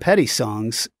Tom Petty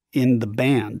songs in the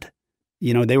band.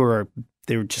 They were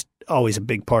just always a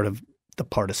big part of the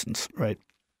Partisans, right?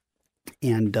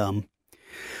 And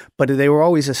but they were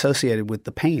always associated with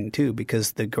the pain too,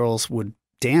 because the girls would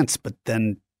dance, but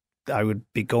then I would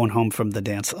be going home from the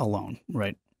dance alone,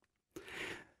 right?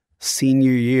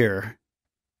 Senior year,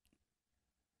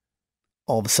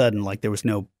 all of a sudden, like there was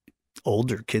no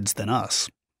older kids than us.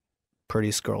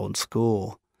 Prettiest girl in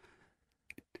school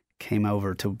came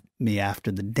over to me after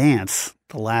the dance,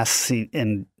 the last scene,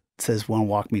 and says, "Want to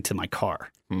walk me to my car?"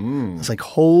 I was like,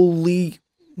 "Holy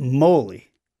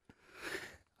moly!"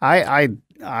 I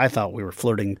thought we were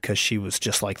flirting because she was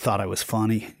just like thought I was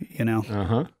funny,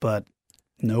 But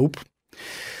nope.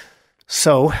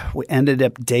 So we ended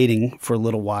up dating for a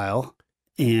little while,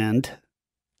 and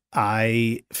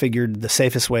I figured the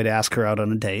safest way to ask her out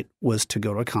on a date was to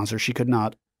go to a concert she could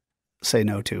not say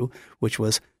no to, which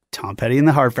was Tom Petty and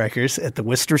the Heartbreakers at the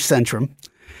Worcester Centrum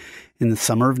in the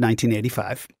summer of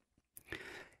 1985.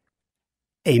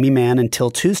 Amy Mann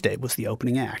Until Tuesday was the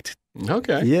opening act.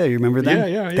 Okay. Yeah, you remember them?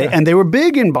 Yeah. And they were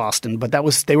big in Boston, but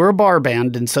they were a bar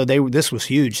band, and so this was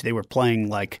huge. They were playing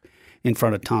like in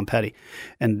front of Tom Petty.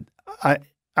 And I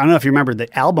don't know if you remember,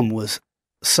 the album was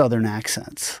Southern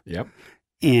Accents. Yep.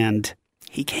 And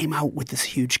he came out with this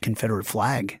huge Confederate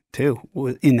flag too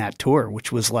in that tour,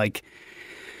 which was like,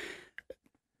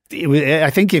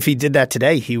 I think if he did that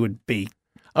today, he would be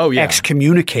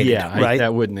excommunicated, right?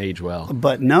 That wouldn't age well.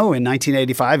 But no, in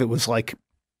 1985, it was like,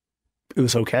 it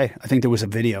was okay. I think there was a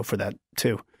video for that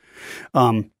too.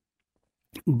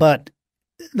 But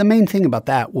the main thing about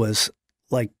that was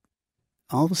like,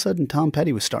 all of a sudden Tom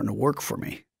Petty was starting to work for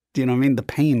me. Do you know what I mean? The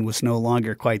pain was no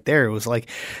longer quite there. It was like,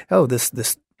 oh,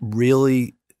 this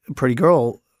really pretty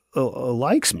girl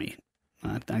likes me.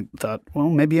 I thought, well,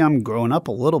 maybe I'm growing up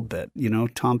a little bit.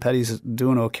 Tom Petty's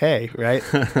doing okay, right?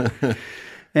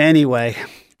 Anyway,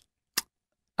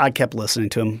 I kept listening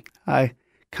to him. I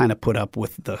kind of put up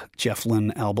with the Jeff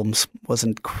Lynne albums.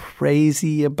 Wasn't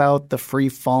crazy about the Free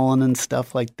Fallin' and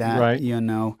stuff like that. Right.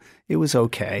 It was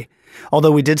okay.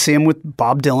 Although we did see him with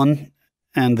Bob Dylan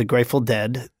and the Grateful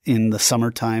Dead in the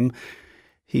summertime.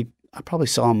 I probably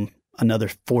saw him another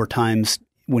 4 times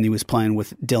when he was playing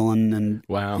with Dylan and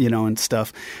and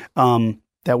stuff.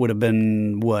 That would have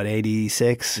been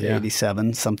 86,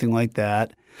 87, something like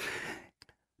that.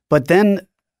 But then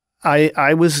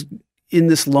I was in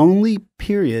this lonely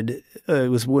period. It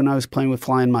was when I was playing with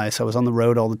Flying Mice. I was on the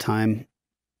road all the time,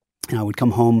 and I would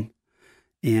come home,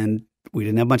 and we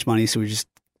didn't have much money, so we were just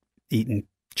eating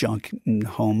junk in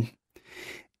home.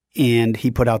 And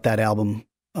he put out that album,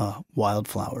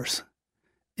 Wildflowers.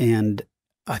 And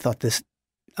I thought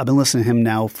I've been listening to him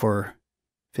now for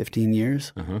 15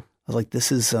 years. I was like,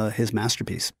 this is his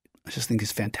masterpiece. I just think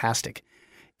it's fantastic.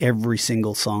 Every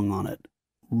single song on it,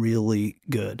 really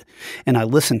good. And I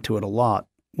listened to it a lot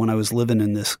when I was living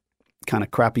in this kind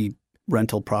of crappy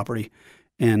rental property.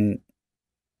 And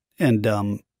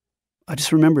I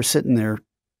just remember sitting there,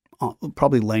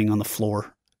 probably laying on the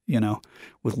floor,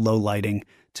 with low lighting,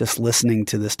 just listening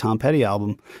to this Tom Petty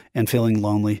album and feeling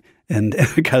lonely and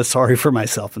kind of sorry for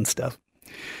myself and stuff.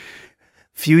 A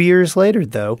few years later,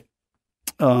 though,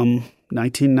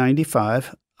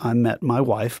 1995, I met my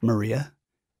wife, Maria.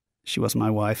 She wasn't my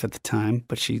wife at the time,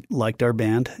 but she liked our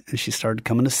band, and she started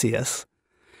coming to see us.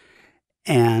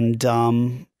 And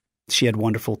she had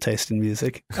wonderful taste in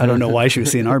music. I don't know why she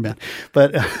was seeing our band,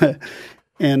 but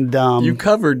And you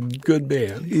covered good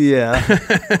bands. Yeah.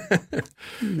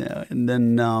 Yeah. And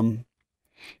then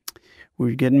we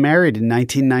were getting married in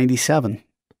 1997.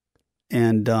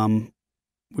 And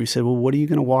we said, well, what are you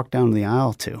going to walk down the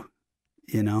aisle to?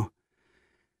 You know?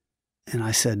 And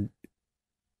I said,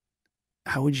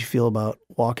 how would you feel about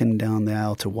walking down the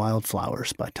aisle to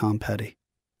Wildflowers by Tom Petty?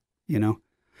 You know?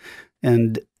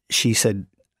 And she said,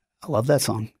 I love that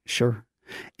song. Sure.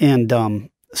 And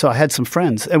so I had some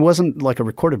friends. It wasn't like a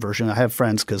recorded version. I have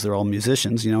friends because they're all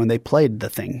musicians, you know, and they played the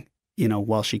thing, you know,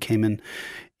 while she came in.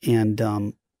 And,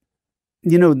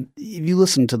 you know, if you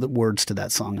listen to the words to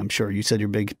that song, I'm sure you said you're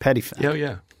a big Petty fan. Yeah,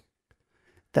 yeah.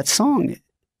 That song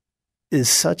is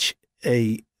such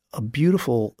a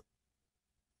beautiful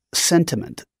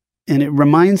sentiment. And it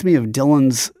reminds me of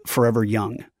Dylan's Forever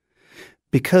Young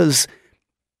because,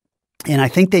 and I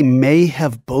think they may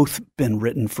have both been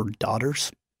written for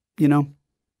daughters, you know?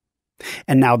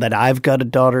 And now that I've got a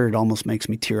daughter, it almost makes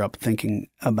me tear up thinking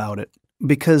about it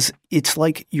because it's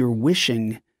like you're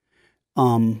wishing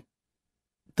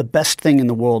the best thing in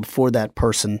the world for that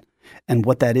person. And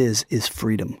what that is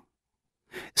freedom.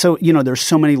 So, you know, there's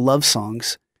so many love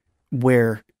songs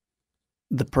where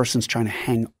the person's trying to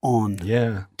hang on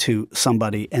to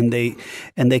somebody and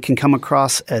they can come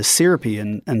across as syrupy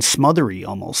and smothery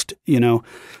almost, you know.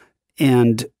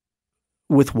 And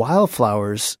with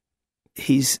Wildflowers,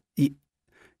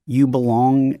 you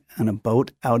belong on a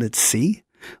boat out at sea,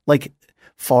 like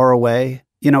far away.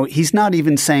 You know, he's not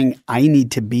even saying, I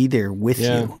need to be there with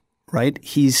you, right?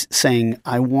 He's saying,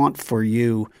 I want for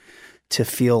you to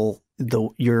feel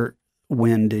your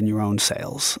wind in your own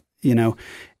sails, you know.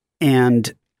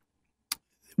 And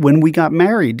when we got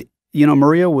married, you know,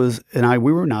 Maria and I,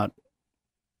 we were not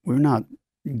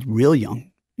real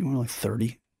young. We were like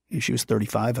 30. She was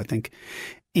 35, I think.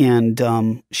 And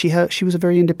she was a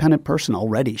very independent person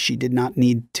already. She did not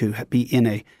need to be in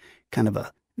a kind of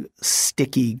a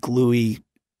sticky, gluey,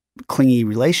 clingy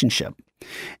relationship.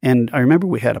 And I remember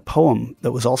we had a poem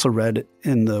that was also read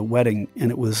in the wedding, and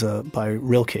it was by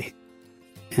Rilke.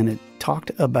 And it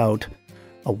talked about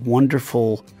a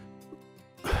wonderful,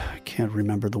 I can't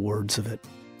remember the words of it,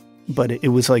 but it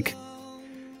was like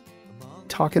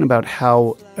talking about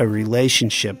how a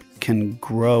relationship can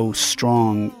grow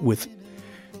strong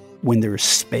when there's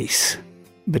space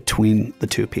between the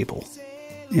two people,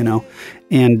 you know?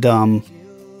 And,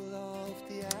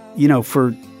 you know,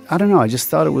 I don't know, I just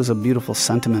thought it was a beautiful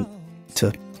sentiment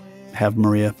to have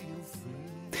Maria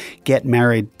get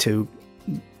married to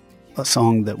a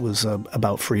song that was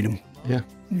about freedom. Yeah.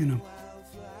 You know.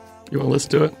 You want to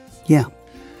listen to it? Yeah.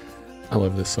 I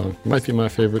love this song. It might be my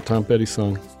favorite Tom Petty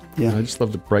song. Yeah. I just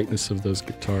love the brightness of those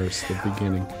guitars at the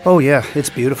beginning. Oh, yeah. It's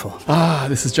beautiful.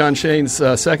 This is Jon Shain's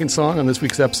second song on this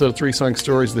week's episode of Three Song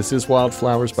Stories. This is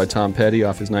Wildflowers by Tom Petty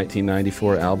off his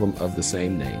 1994 album of the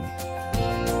same name.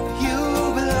 You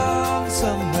belong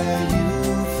somewhere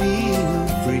you feel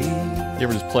free. You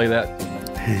ever just play that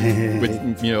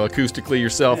with, you know, acoustically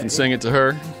yourself and sing it to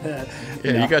her?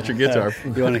 Yeah, no, you got your guitar.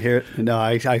 You want to hear it? No,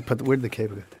 I put where'd the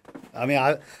cable? I mean,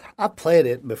 I played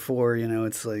it before. You know,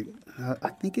 it's like I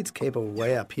think it's cable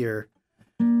way up here,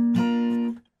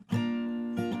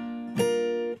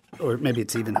 or maybe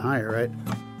it's even higher, right?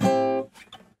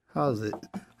 How's it?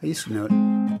 I used to know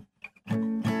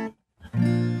it.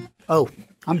 Oh,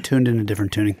 I'm tuned in a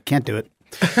different tuning. Can't do it.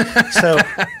 So,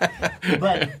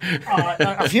 but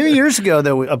a few years ago,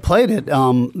 though, I played it.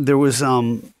 There was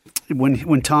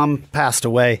when Tom passed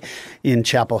away in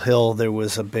Chapel Hill, there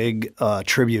was a big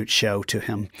tribute show to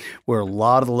him where a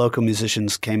lot of the local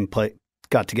musicians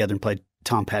got together and played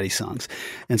Tom Petty songs.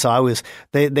 And so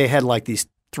they had like these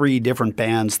 3 different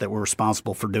bands that were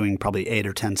responsible for doing probably 8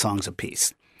 or 10 songs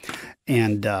apiece.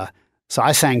 And so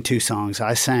I sang 2 songs.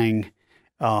 I sang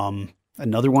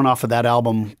another one off of that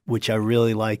album, which I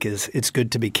really like, is It's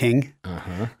Good to Be King.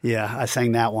 Uh-huh. Yeah, I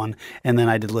sang that one. And then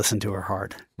I did Listen to Her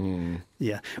Heart. Mm.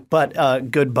 Yeah. But a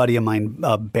good buddy of mine,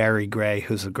 Barry Gray,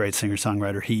 who's a great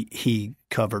singer-songwriter, he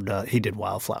covered, he did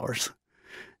Wildflowers.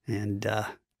 And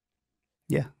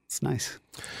yeah, it's nice.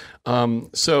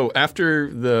 So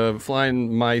after the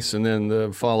Flying Mice and then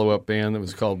the follow-up band that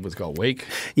was called Wake?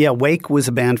 Yeah, Wake was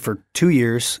a band for 2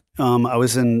 years. I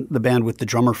was in the band with the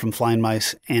drummer from Flying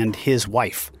Mice and his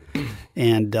wife.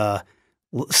 And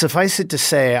suffice it to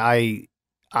say,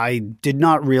 I did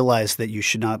not realize that you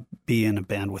should not be in a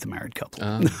band with a married couple.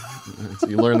 So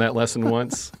you learned that lesson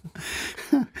once?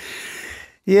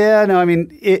 Yeah, no, I mean,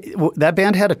 that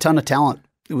band had a ton of talent.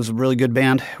 It was a really good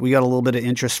band. We got a little bit of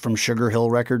interest from Sugar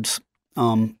Hill Records,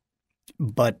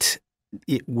 but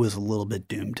it was a little bit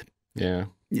doomed. Yeah.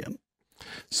 Yeah.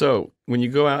 So when you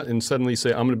go out and suddenly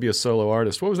say, I'm going to be a solo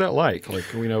artist, what was that like? Like,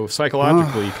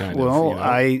 psychologically kind of? Well,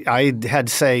 I had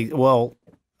to say, well,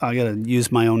 I got to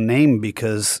use my own name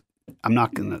because I'm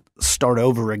not going to start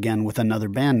over again with another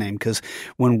band name. Because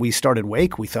when we started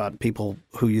Wake, we thought people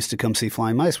who used to come see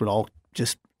Flying Mice would all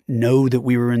just know that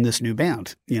we were in this new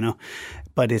band,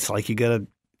 But it's like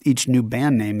each new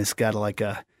band name has got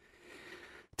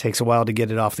takes a while to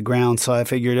get it off the ground. So I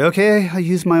figured, okay, I'll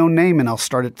use my own name and I'll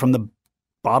start it from the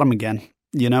bottom again,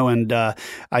 and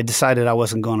I decided I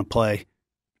wasn't going to play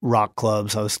rock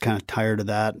clubs. I was kind of tired of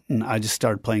that, and I just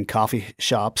started playing coffee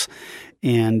shops.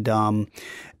 And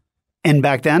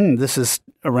back then, this is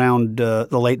around the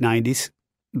late 90s,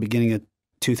 beginning of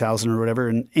 2000 or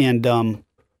whatever, and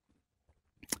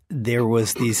there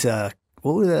was these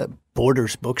what were the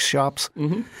Borders bookshops?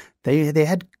 Mm-hmm. They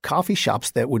had coffee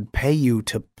shops that would pay you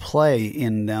to play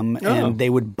in them, and they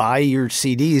would buy your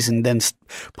CDs and then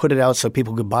put it out so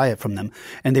people could buy it from them.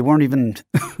 And they weren't even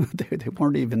they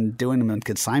weren't even doing them in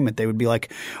consignment. They would be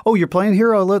like, "Oh, you're playing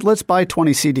here? Oh, let's buy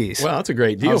 20 CDs." Well, that's a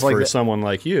great deal for someone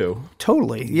like you.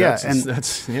 Totally, yeah.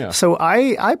 So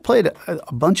I played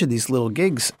a bunch of these little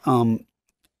gigs,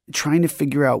 trying to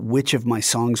figure out which of my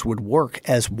songs would work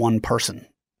as one person.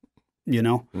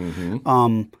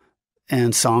 Mm-hmm.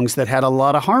 And songs that had a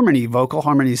lot of vocal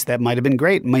harmonies that might have been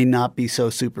great, may not be so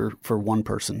super for one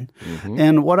person. Mm-hmm.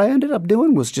 And what I ended up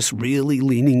doing was just really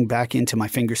leaning back into my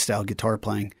fingerstyle guitar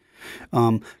playing.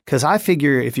 Because I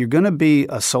figure if you're going to be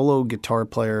a solo guitar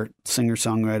player,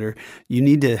 singer-songwriter, you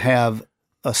need to have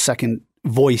a second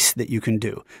voice that you can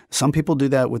do. Some people do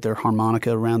that with their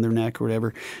harmonica around their neck or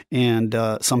whatever, and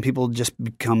some people just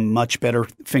become much better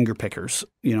finger pickers,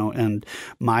 and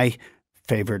my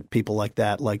favorite people like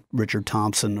that, like Richard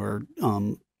Thompson or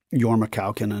Jorma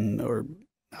Kaukonen, or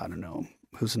I don't know,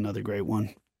 who's another great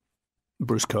one?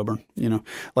 Bruce Coburn,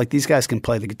 like these guys can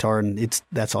play the guitar and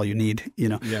that's all you need,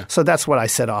 Yeah. So that's what I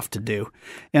set off to do.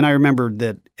 And I remember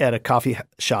that at a coffee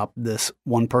shop, this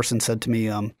one person said to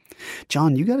me,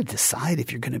 John, you got to decide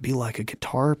if you're going to be like a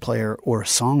guitar player or a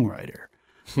songwriter.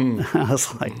 I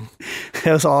was like,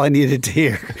 that was all I needed to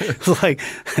hear. It was like,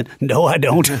 no, I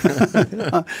don't.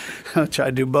 I'll try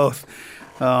to do both.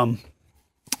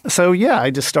 So, yeah, I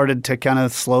just started to kind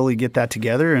of slowly get that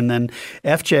together. And then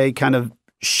FJ kind of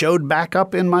showed back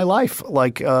up in my life.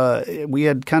 Like we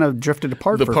had kind of drifted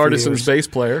apart for a few years. The Partisans bass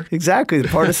player. Exactly, the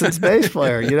Partisans bass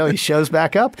player. He shows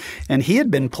back up. And he had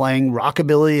been playing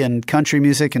rockabilly and country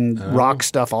music and rock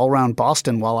stuff all around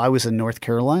Boston while I was in North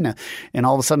Carolina. And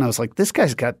all of a sudden I was like, this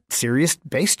guy's got serious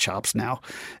bass chops now.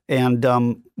 And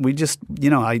we just,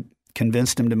 I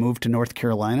convinced him to move to North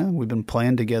Carolina. We've been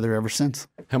playing together ever since.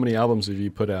 How many albums have you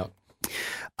put out?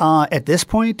 At this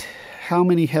point, how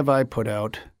many have I put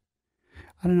out?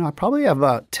 I don't know. I probably have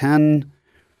about 10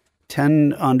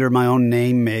 under my own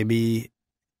name maybe,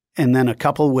 and then a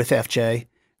couple with FJ,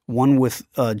 one with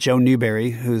Joe Newberry,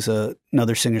 who's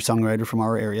another singer-songwriter from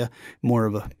our area, more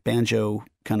of a banjo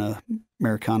kind of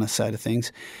Americana side of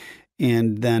things.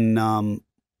 And then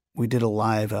we did a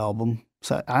live album.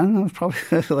 So I don't know, it's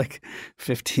probably like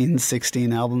 15,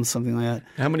 16 albums, something like that.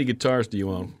 How many guitars do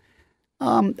you own?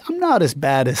 I'm not as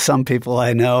bad as some people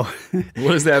I know.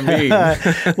 What does that mean?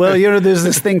 Well, there's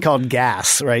this thing called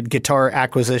GAS, right? Guitar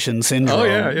Acquisition Syndrome. Oh,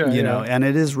 yeah. And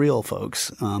it is real,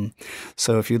 folks.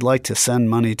 So if you'd like to send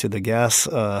money to the GAS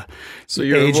so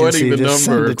you're agency, avoiding the just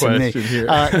number send it to question me. here.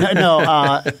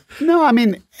 No. I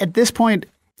mean, at this point,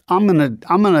 I'm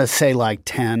gonna say like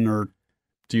 10 or.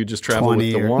 Do you just travel with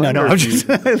the one? No. I'm just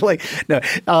like no.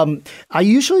 I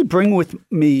usually bring with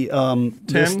me 10,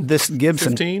 this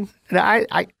Gibson. 15?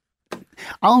 I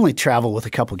only travel with a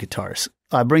couple guitars.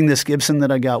 I bring this Gibson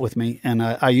that I got with me, and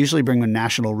I usually bring a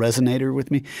National Resonator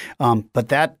with me. But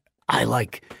that I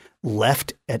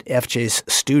left at FJ's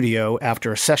studio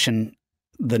after a session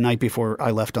the night before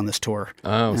I left on this tour.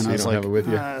 Oh, and so you don't have it with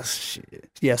you? Shit.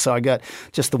 Yeah, so I got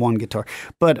just the one guitar.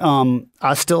 But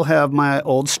I still have my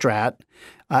old Strat.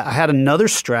 I had another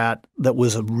Strat that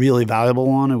was a really valuable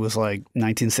one. It was like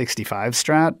 1965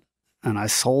 Strat, and I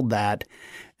sold that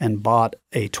and bought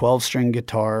a 12-string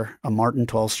guitar, a Martin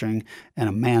 12-string, and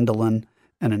a mandolin,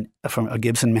 and from a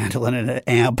Gibson mandolin and an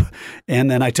amp.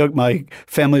 And then I took my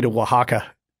family to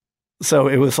Oaxaca. So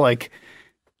it was like,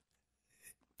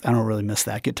 I don't really miss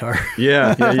that guitar.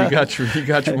 Yeah, you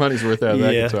got your money's worth out of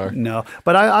that guitar. No,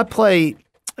 but I play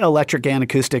electric and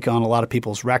acoustic on a lot of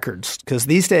people's records because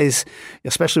these days,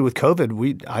 especially with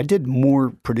COVID, I did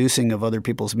more producing of other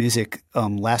people's music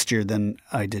last year than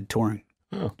I did touring.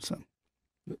 Oh, so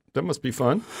That must be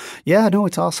fun. Yeah, no,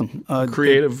 it's awesome.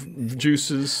 Creative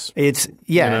juices. It's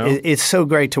it's so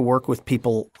great to work with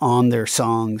people on their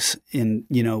songs and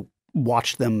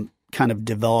watch them kind of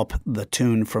develop the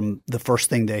tune from the first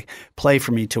thing they play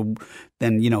for me to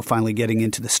then finally getting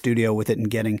into the studio with it and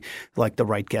getting like the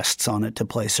right guests on it to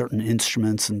play certain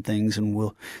instruments and things,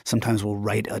 and sometimes we'll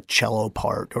write a cello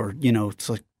part or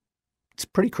it's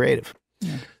pretty creative.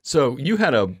 Yeah. So you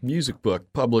had a music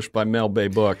book published by Mel Bay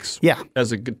Books. Yeah.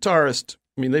 As a guitarist,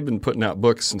 I mean, they've been putting out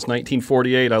books since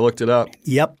 1948. I looked it up.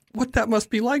 Yep. What that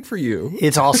must be like for you.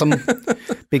 It's awesome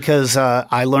because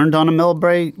I learned on a Mel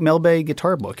Bay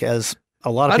guitar book, as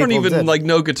a lot of people I don't even did.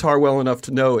 know guitar well enough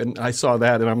to know, and I saw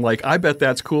that and I'm like, I bet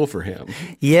that's cool for him.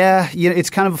 Yeah,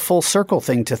 it's kind of a full circle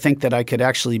thing to think that I could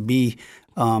actually be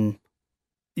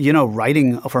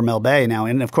writing for Mel Bay now.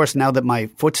 And of course, now that my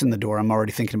foot's in the door, I'm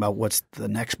already thinking about what's the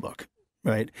next book,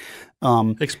 right?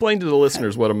 Explain to the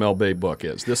listeners what a Mel Bay book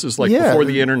is. This is before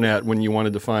the internet when you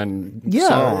wanted to find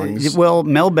songs. Well,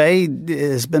 Mel Bay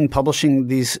has been publishing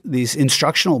these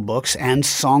instructional books and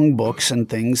song books and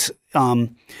things.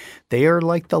 They are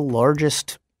like the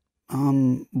largest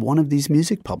one of these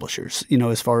music publishers,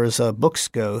 as far as books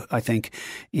go, I think.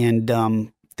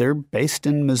 And they're based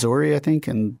in Missouri, I think,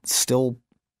 and still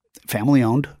family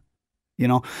owned,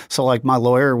 So like my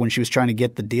lawyer, when she was trying to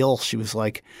get the deal, she was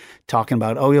like talking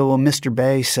about, oh, yeah, well, Mr.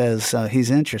 Bay says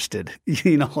he's interested,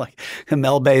 like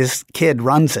Mel Bay's kid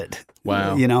runs it.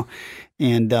 Wow.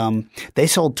 And they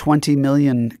sold 20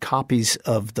 million copies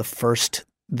of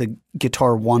the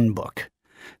Guitar One book.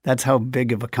 That's how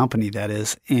big of a company that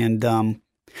is. And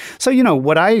so,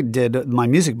 what I did, my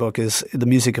music book is the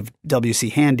music of W.C.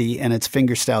 Handy, and it's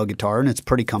fingerstyle guitar, and it's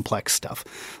pretty complex stuff.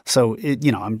 So,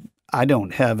 I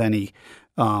don't have any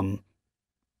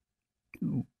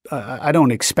I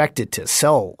don't expect it to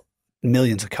sell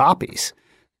millions of copies,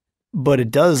 but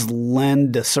it does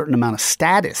lend a certain amount of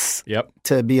status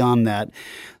to be on that.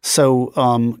 So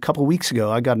a couple of weeks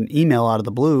ago, I got an email out of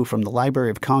the blue from the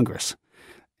Library of Congress,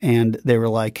 and they were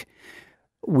like,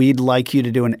 we'd like you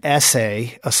to do an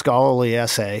essay, a scholarly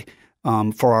essay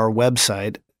for our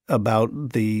website about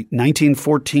the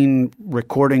 1914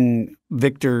 recording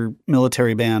Victor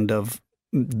military band of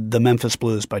the Memphis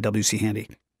Blues by W.C. Handy.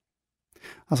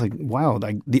 I was like, wow,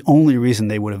 the only reason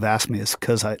they would have asked me is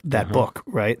because that book,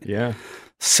 right? Yeah.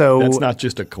 So that's not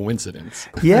just a coincidence.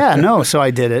 Yeah, no. So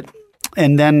I did it.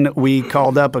 And then we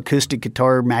called up Acoustic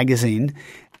Guitar Magazine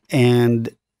and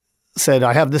said,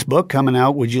 I have this book coming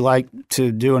out. Would you like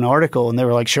to do an article? And they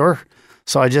were like, sure.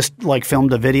 So I just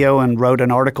filmed a video and wrote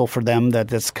an article for them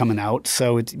that's coming out.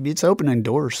 So it's opening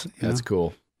doors. That's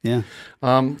cool. Yeah.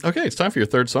 Okay, it's time for your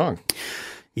third song.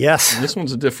 Yes. This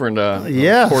one's a different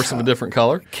horse of a different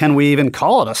color. Can we even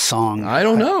call it a song? I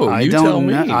don't know. You tell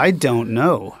me. I don't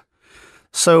know.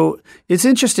 So it's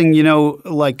interesting, it's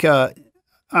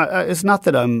not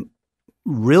that I'm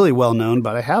really well known,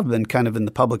 but I have been kind of in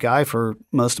the public eye for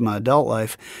most of my adult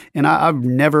life. And I've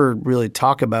never really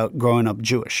talked about growing up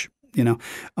Jewish,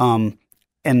 and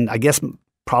I guess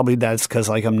probably that's because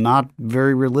I'm not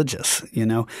very religious,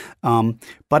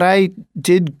 but I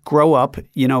did grow up,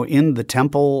 in the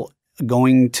temple,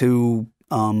 going to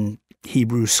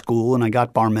Hebrew school, and I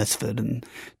got bar mitzvahed and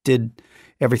did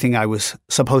everything I was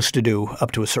supposed to do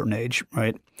up to a certain age,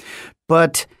 right?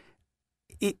 But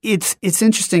it's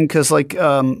interesting because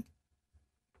the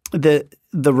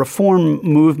Reform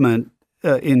movement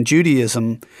in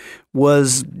Judaism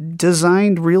was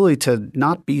designed really to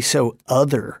not be so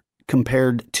other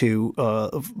compared to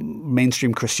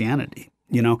mainstream Christianity.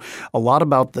 A lot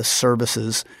about the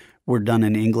services were done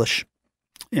in English,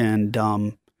 and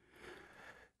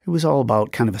it was all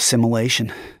about kind of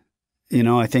assimilation.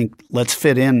 I think let's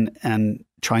fit in and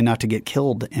try not to get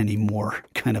killed anymore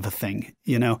kind of a thing,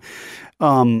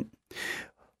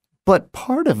 But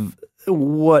part of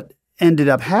what ended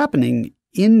up happening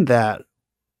in that,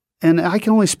 and I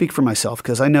can only speak for myself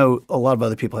because I know a lot of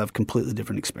other people have completely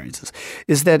different experiences,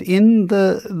 is that in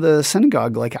the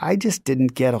synagogue, I just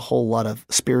didn't get a whole lot of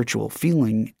spiritual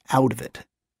feeling out of it.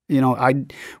 I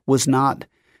was not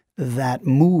that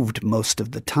moved most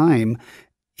of the time,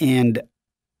 and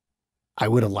I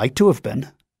would have liked to have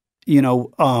been,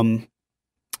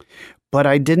 but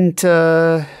I didn't,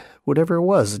 whatever it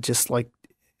was, it just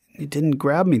it didn't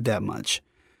grab me that much.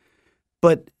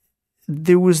 But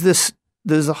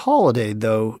there's a holiday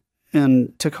though,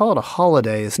 and to call it a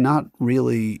holiday is not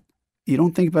really, you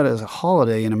don't think about it as a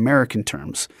holiday in American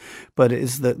terms, but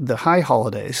it's the high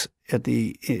holidays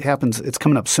it's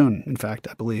coming up soon, in fact,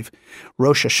 I believe,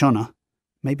 Rosh Hashanah,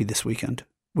 maybe this weekend,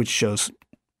 which shows,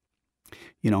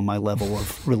 my level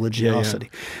of religiosity.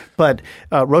 But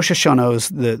Rosh Hashanah is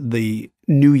the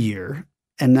New Year.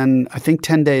 And then I think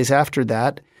 10 days after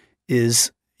that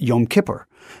is Yom Kippur.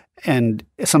 And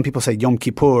some people say Yom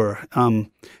Kippur,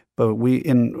 but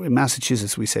in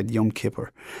Massachusetts we said Yom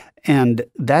Kippur. And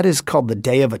that is called the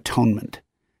Day of Atonement.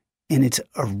 And it's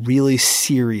a really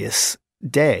serious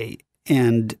day.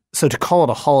 And so to call it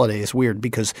a holiday is weird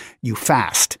because you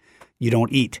fast, you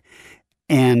don't eat.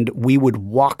 And we would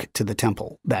walk to the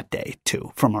temple that day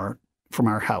too from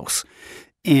our house.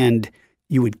 And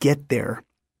you would get there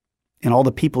and all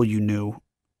the people you knew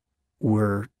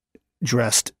were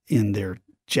dressed in their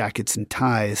jackets and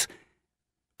ties,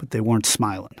 but they weren't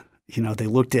smiling. They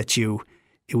looked at you.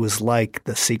 It was like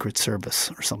the Secret Service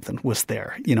or something was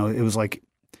there. It was like,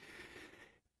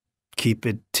 keep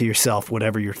it to yourself,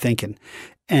 whatever you're thinking.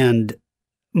 And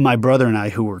my brother and I,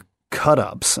 who were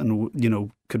cut-ups and,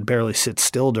 could barely sit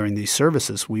still during these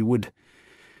services, we would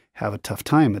have a tough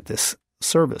time at this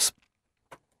service.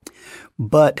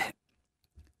 But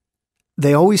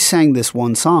they always sang this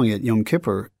one song at Yom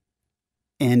Kippur,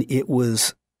 and it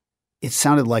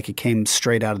sounded like it came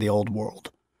straight out of the old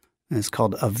world. And it's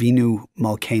called Avinu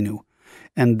Malkeinu.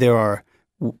 And there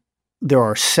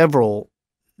are several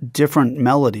different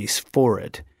melodies for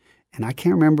it. And I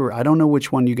can't remember. I don't know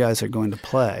which one you guys are going to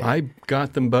play. I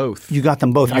got them both. You got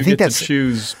them both. I think that's to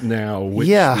choose now which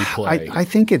we play. I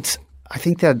think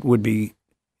that would be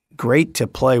great to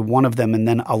play one of them and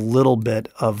then a little bit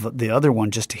of the other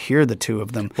one just to hear the two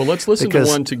of them. Well, let's listen to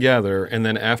one together, and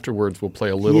then afterwards we'll play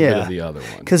a little bit of the other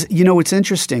one. Because it's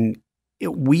interesting.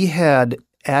 We had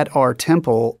at our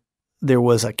temple there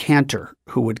was a cantor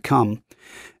who would come,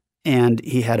 and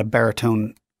he had a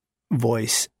baritone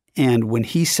voice. And when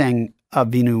he sang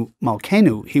Avinu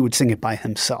Malkeinu, he would sing it by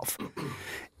himself.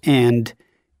 And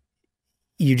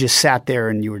you just sat there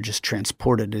and you were just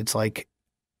transported. It's like,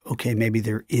 okay, maybe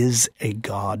there is a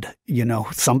God,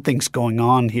 something's going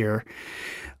on here.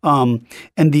 And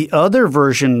the other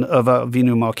version of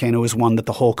Avinu Malkeinu is one that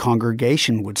the whole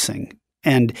congregation would sing.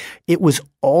 And it was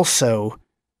also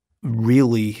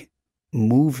really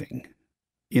moving.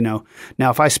 Now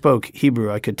if I spoke Hebrew,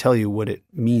 I could tell you what it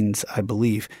means, I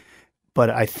believe. But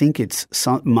I think it's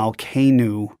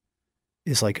Malkeinu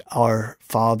is like our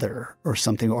father or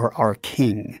something, or our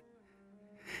king.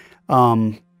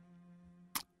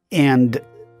 And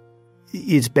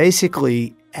it's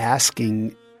basically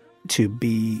asking to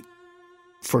be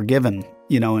forgiven,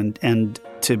 and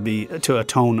to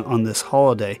atone on this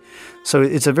holiday. So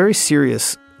it's a very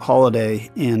serious holiday,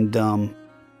 and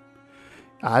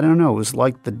I don't know. It was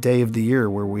like the day of the year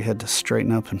where we had to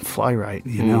straighten up and fly right,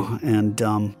 and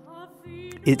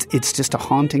it's just a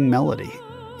haunting melody,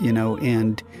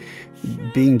 and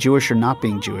being Jewish or not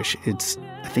being Jewish,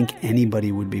 I think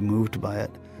anybody would be moved by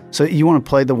it. So you want to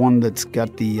play the one that's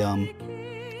got the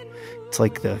it's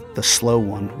like the slow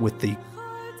one with the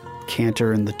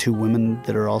cantor and the two women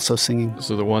that are also singing.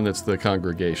 So the one that's the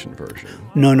congregation version.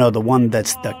 No, the one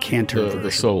that's the cantor version.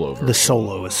 The solo version. The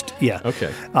soloist, yeah.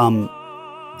 Okay.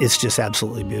 It's just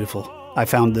absolutely beautiful. I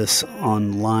found this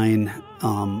online,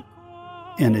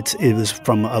 and it was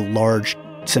from a large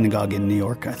synagogue in New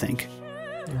York, I think.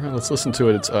 All right, let's listen to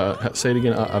it. It's say it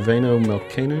again. Avinu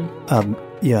Malkeinu.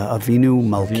 Avinu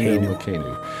Malkeinu. Avinu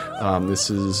Malkeinu. This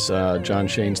is Jon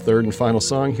Shain's third and final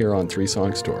song here on Three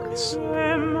Song Stories.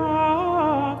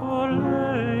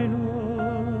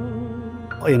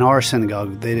 In our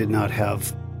synagogue, they did not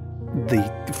have the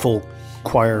full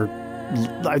choir.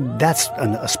 That's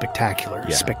a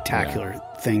spectacular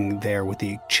thing there with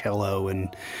the cello,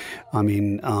 and I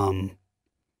mean,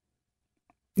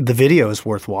 the video is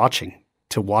worth watching.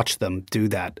 To watch them do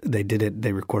that, they did it.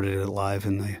 They recorded it live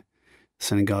in the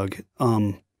synagogue.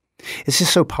 It's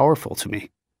just so powerful to me.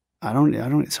 I don't.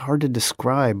 It's hard to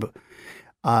describe.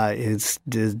 It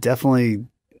definitely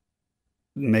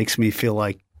makes me feel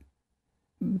like,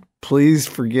 please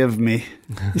forgive me,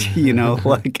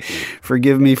 like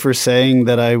forgive me for saying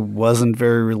that I wasn't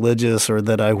very religious or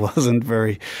that I wasn't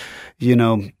very,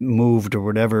 moved or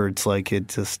whatever. It's like it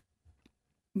just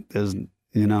is,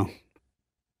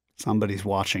 somebody's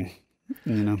watching,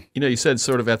 You said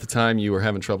sort of at the time you were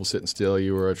having trouble sitting still,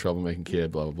 you were a troublemaking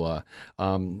kid, blah, blah, blah.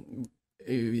 How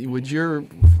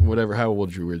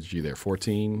old were you there?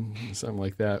 14, something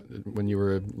like that, when you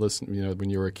were listening,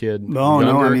 when you were a kid? Oh,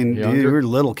 no, I mean, you were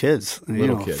little kids,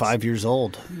 kids. 5 years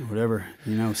old, whatever,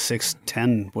 6,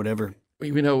 10, whatever.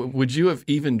 Would you have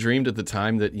even dreamed at the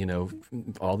time that,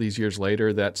 all these years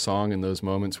later, that song and those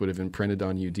moments would have imprinted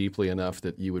on you deeply enough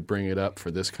that you would bring it up for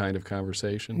this kind of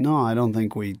conversation? No, I don't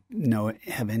think we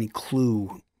have any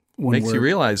clue Makes you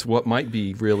realize what might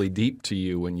be really deep to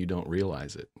you when you don't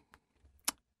realize it.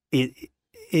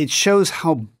 It shows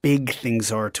how big things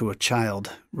are to a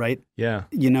child, right? Yeah.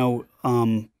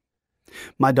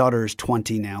 My daughter is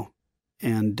 20 now,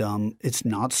 and it's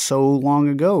not so long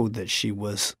ago that she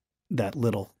was that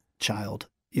little child,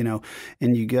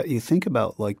 and you think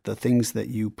about like the things that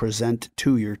you present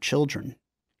to your children.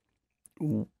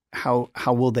 How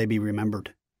will they be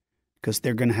remembered? Because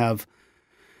they're going to have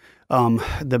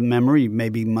the memory may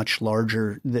be much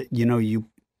larger. That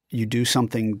you do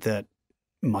something that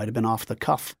might have been off the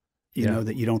cuff,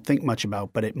 that you don't think much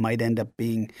about, but it might end up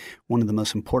being one of the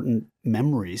most important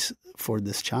memories for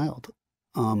this child.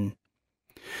 So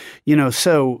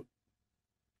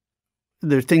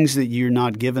there are things that you're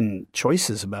not given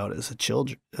choices about as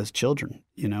children,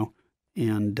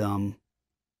 and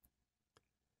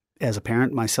as a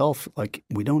parent myself, like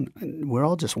we're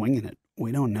all just winging it.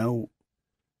 We don't know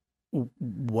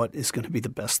what is going to be the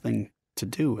best thing to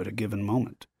do at a given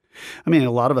moment. I mean,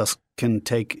 a lot of us can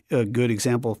take a good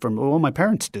example from, well, my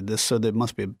parents did this, so that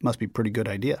must be a pretty good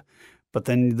idea. But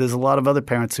then there's a lot of other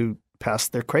parents who pass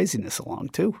their craziness along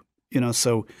too.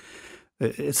 So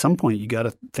at some point you got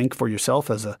to think for yourself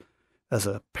as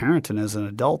a parent and as an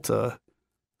adult, does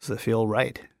it feel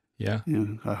right? Yeah.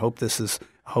 I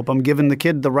hope I'm giving the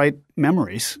kid the right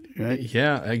memories, right?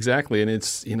 Yeah, exactly. And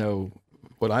it's,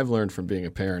 what I've learned from being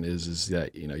a parent is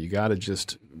that, you got to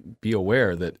just be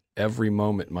aware that every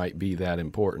moment might be that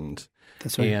important.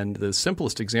 That's right. And the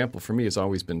simplest example for me has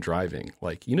always been driving.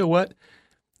 Like, you know what?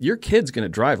 Your kid's going to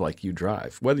drive like you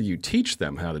drive, whether you teach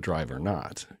them how to drive or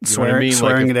not.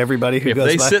 Swearing at everybody who goes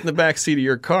by. If they sit in the back seat of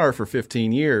your car for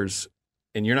 15 years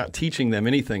and you're not teaching them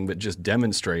anything but just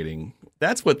demonstrating,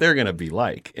 that's what they're going to be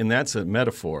like. And that's a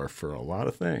metaphor for a lot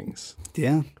of things.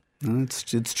 Yeah, no,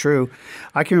 it's true.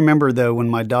 I can remember, though, when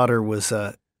my daughter was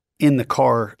in the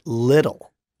car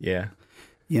little. Yeah.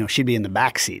 She'd be in the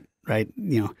back seat, right?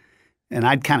 And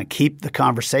I'd kind of keep the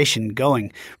conversation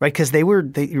going, right? Because they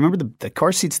remember the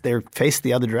car seats, they faced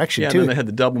the other direction too. Yeah, and they had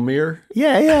the double mirror.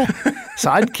 Yeah.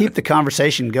 So I'd keep the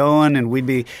conversation going, and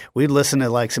we'd listen to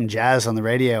like some jazz on the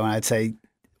radio, and I'd say,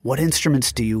 "What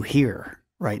instruments do you hear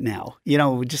right now?"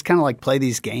 We just kind of like play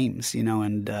these games,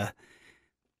 and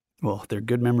well, they're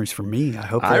good memories for me. I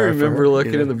hope. I remember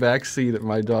looking in the back seat at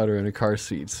my daughter in a car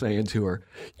seat, saying to her,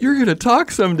 "You're going to talk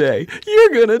someday. You're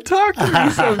going to talk to me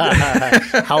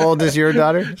someday." How old is your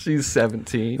daughter? She's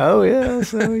 17. Oh yeah,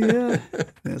 so yeah,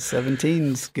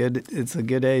 17's good. It's a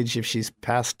good age if she's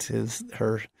past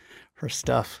her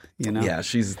stuff. Yeah,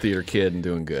 she's a theater kid and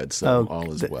doing good. So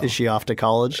all is well. Is she off to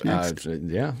college next?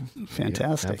 Yeah,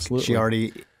 fantastic. Yeah, absolutely. She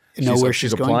already. Where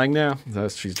she's going? Applying now.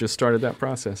 She's just started that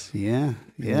process. Yeah.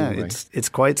 Anyway. It's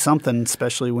quite something,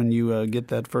 especially when you get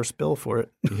that first bill for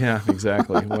it. Yeah,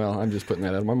 exactly. Well, I'm just putting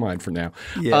that out of my mind for now.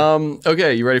 Yeah.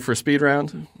 Okay, you ready for a speed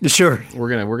round? Sure. We're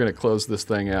gonna close this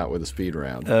thing out with a speed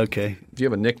round. Okay. Do you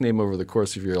have a nickname over the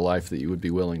course of your life that you would be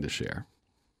willing to share?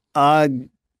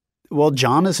 Well,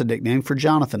 John is a nickname for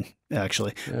Jonathan,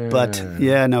 actually. But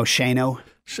Shano.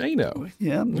 Shano.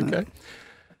 Yeah. Okay.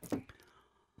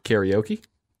 Karaoke?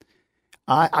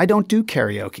 I don't do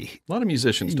karaoke. A lot of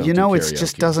musicians don't do karaoke. It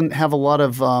just doesn't have a lot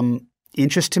of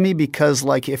interest to me because,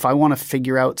 like, if I want to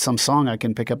figure out some song, I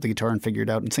can pick up the guitar and figure it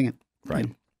out and sing it. Right.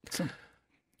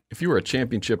 If you were a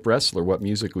championship wrestler, what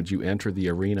music would you enter the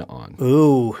arena on?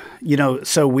 Ooh,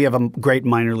 so we have a great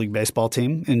minor league baseball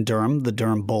team in Durham, the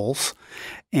Durham Bulls,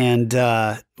 and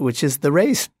which is the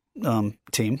Rays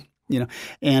team,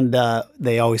 and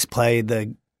they always play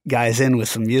the guys in with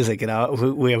some music,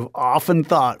 and we have often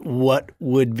thought what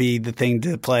would be the thing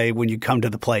to play when you come to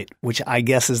the plate, which I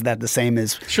guess is that the same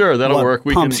as sure that'll what work.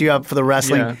 Pumps you up for the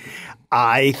wrestling. Yeah.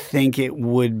 I think it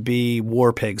would be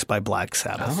War Pigs by Black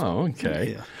Sabbath. Oh,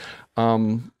 okay. Yeah.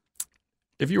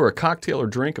 If you were a cocktail or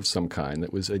drink of some kind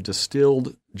that was a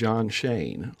distilled Jon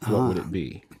Shain, what would it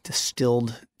be?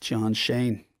 Distilled Jon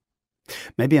Shain.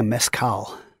 Maybe a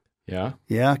mezcal. Yeah?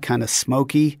 Yeah, kind of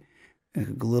smoky, a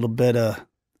little bit of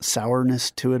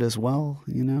sourness to it as well,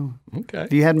 Okay.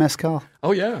 Have you had mezcal?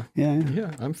 Oh, yeah.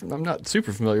 Yeah. I'm not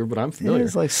super familiar, but I'm familiar.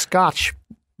 It's like scotch,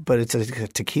 but it's a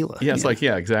tequila. Yeah, it's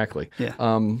exactly.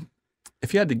 Yeah.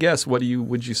 If you had to guess, what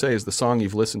would you say is the song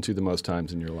you've listened to the most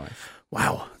times in your life?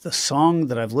 Wow. The song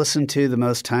that I've listened to the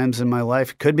most times in my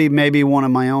life could be maybe one of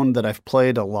my own that I've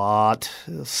played a lot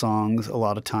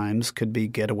of times. Could be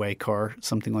Getaway Car,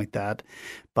 something like that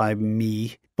by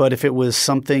me. But if it was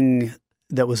something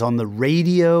that was on the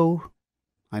radio,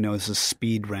 I know it's a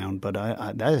speed round, but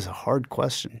that is a hard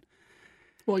question.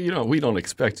 Well, we don't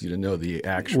expect you to know the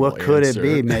actual What could answer. it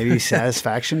be? Maybe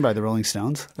Satisfaction by the Rolling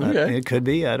Stones? Okay. It could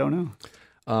be. I don't know.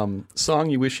 Song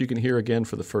you wish you can hear again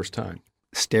for the first time.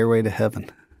 Stairway to Heaven.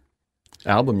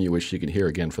 Album you wish you could hear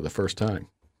again for the first time.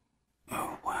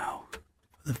 Oh, wow.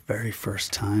 For the very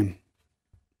first time.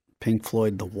 Pink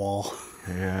Floyd, The Wall.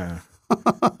 Yeah.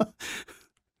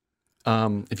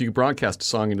 If you could broadcast a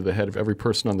song into the head of every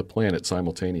person on the planet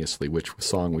simultaneously, which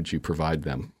song would you provide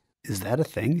them? Is that a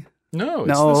thing? No,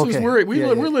 okay.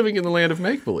 We're living in the land of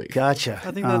make-believe. Gotcha.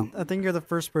 I think you're the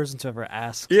first person to ever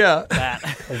ask Yeah.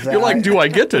 that. You're like, do I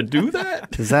get to do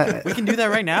that? Is that We can do that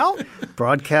right now?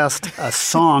 broadcast a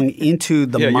song into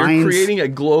the minds? You're creating a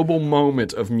global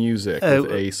moment of music with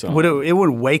a song. It would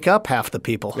wake up half the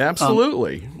people.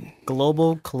 Absolutely.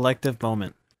 Global collective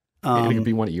moment. And it could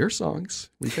be one of your songs.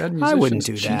 We've had musicians. I wouldn't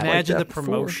do choose that. like Imagine that the before.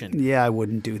 promotion. Yeah, I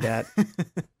wouldn't do that.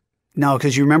 No,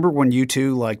 because you remember when you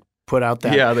two put out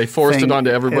that Yeah, they forced thing? it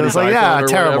onto It everybody's was like, iPhone or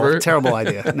terrible, whatever. terrible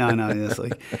idea. No, it's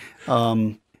like,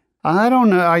 I don't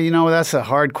know. That's a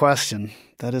hard question.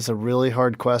 That is a really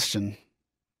hard question.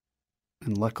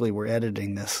 And luckily we're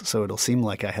editing this, so it'll seem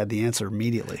like I had the answer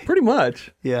immediately. Pretty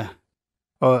much. Yeah.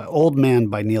 Old Man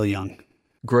by Neil Young.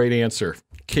 Great answer.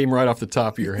 Came right off the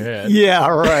top of your head. Yeah,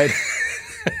 right.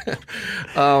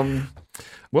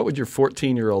 What would your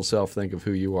 14-year-old self think of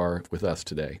who you are with us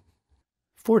today?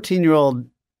 14-year-old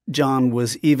John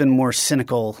was even more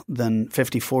cynical than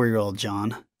 54-year-old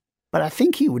John, but I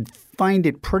think he would find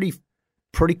it pretty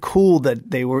cool that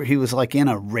he was like in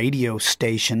a radio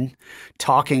station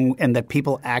talking and that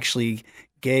people actually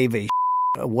gave a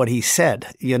what he said.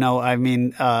 I'm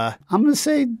going to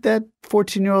say that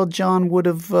 14-year-old John would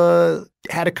have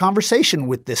had a conversation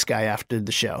with this guy after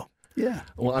the show. Yeah.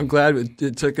 Well, I'm glad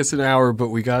it took us an hour, but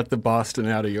we got the Boston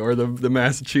out of you, or the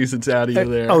Massachusetts out of you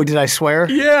there. Oh, did I swear?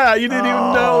 Yeah, you didn't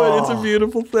even know it. It's a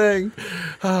beautiful thing.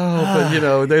 Oh,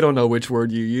 but they don't know which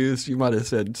word you used. You might have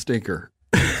said stinker.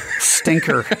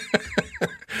 Stinker.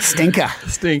 Stinka.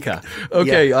 Stinka.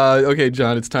 Okay, Yeah. Okay,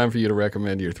 John, it's time for you to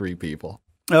recommend your 3 people.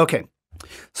 Okay.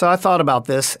 So I thought about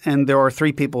this, and there are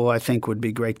 3 people who I think would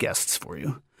be great guests for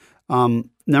you.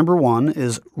 Number 1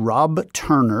 is Rob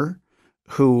Turner,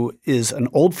 who is an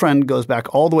old friend, goes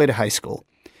back all the way to high school,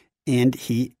 and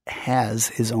he has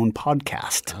his own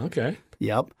podcast. Okay.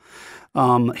 Yep.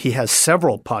 He has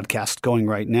several podcasts going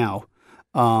right now.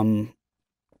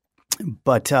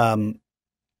 But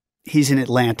he's in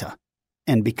Atlanta.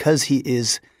 And because he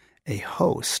is a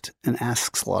host and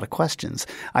asks a lot of questions,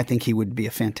 I think he would be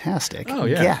a fantastic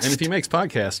guest. And if he makes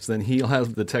podcasts, then he'll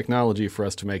have the technology for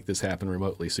us to make this happen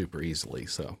remotely super easily.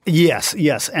 So Yes.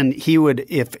 And he would,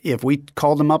 if we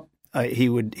called him up, he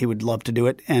would love to do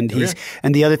it. And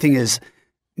and the other thing is,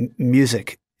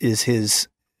 music is his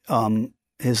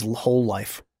whole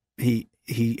life. He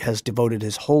has devoted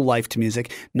his whole life to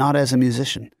music, not as a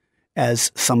musician,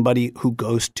 as somebody who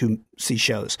goes to see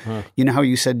shows. Huh. You know how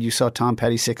you said you saw Tom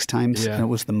Petty 6 times and it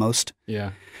was the most?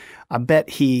 Yeah. I bet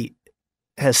he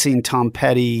has seen Tom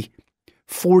Petty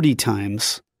 40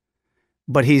 times,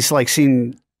 but he's like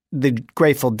seen the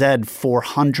Grateful Dead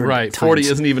 400 Right. times. 40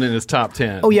 isn't even in his top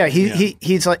 10. Oh, yeah.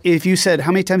 He's like, if you said,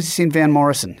 how many times have you seen Van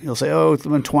Morrison? He'll say,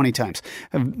 20 times.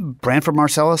 Branford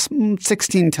Marsalis,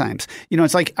 16 times.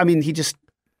 It's like, he just,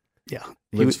 yeah.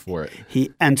 Lives for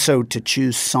it. And so to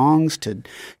choose songs to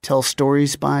tell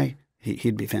stories by,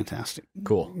 he'd be fantastic.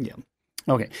 Cool. Yeah.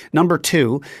 Okay. Number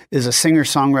 2 is a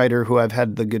singer-songwriter who I've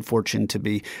had the good fortune to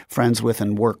be friends with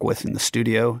and work with in the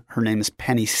studio. Her name is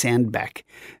Penny Sandbeck,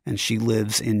 and she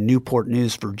lives in Newport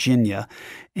News, Virginia.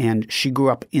 And she grew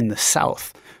up in the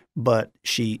South, but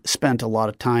she spent a lot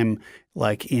of time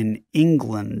like in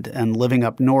England and living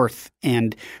up north,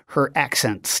 and her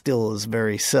accent still is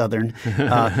very Southern,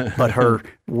 but her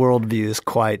worldview is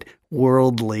quite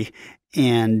worldly.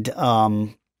 And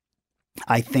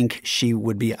I think she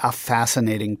would be a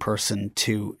fascinating person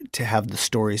to have the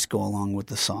stories go along with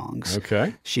the songs.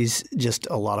 Okay. She's just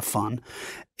a lot of fun.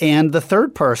 And the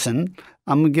third person,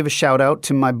 I'm going to give a shout out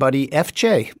to my buddy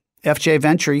FJ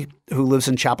Ventry, who lives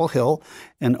in Chapel Hill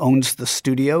and owns the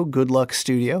studio, Good Luck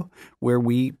Studio, where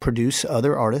we produce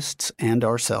other artists and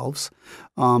ourselves.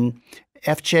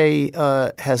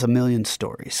 FJ has a million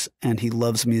stories, and he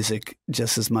loves music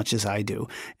just as much as I do.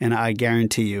 And I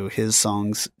guarantee you his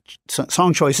song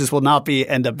choices will not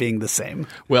end up being the same.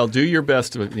 Well, do your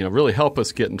best to really help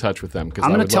us get in touch with them, because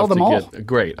I'm going to tell them all.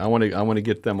 Great, I want to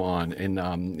get them on,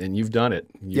 and you've done it.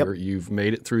 You've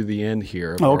made it through the end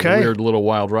here. Okay, our weird little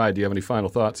wild ride. Do you have any final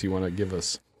thoughts you want to give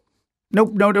us?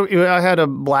 Nope. I had a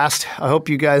blast. I hope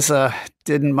you guys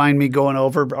didn't mind me going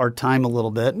over our time a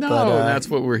little bit. No, but, that's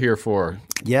what we're here for.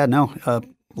 Yeah, no.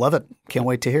 Love it. Can't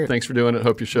wait to hear it. Thanks for doing it.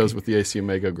 Hope your shows with the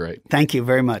ACMA go great. Thank you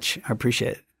very much. I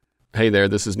appreciate it. Hey there,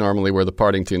 this is normally where the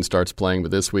parting tune starts playing,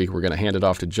 but this week we're going to hand it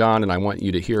off to Jon, and I want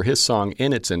you to hear his song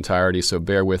in its entirety, so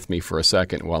bear with me for a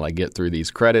second while I get through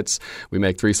these credits. We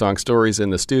make 3-song stories in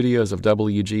the studios of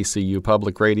WGCU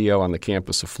Public Radio on the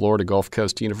campus of Florida Gulf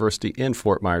Coast University in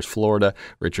Fort Myers, Florida.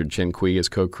 Richard Chinqui is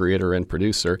co-creator and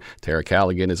producer. Tara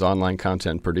Callaghan is online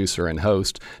content producer and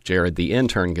host. Jared the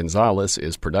Intern Gonzalez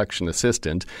is production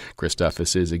assistant.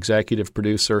 Christophus is executive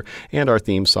producer, and our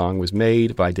theme song was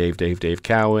made by Dave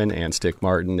Cowan and Stick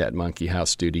Martin at Monkey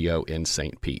House Studio in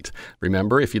St. Pete.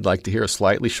 Remember, if you'd like to hear a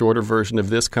slightly shorter version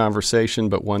of this conversation,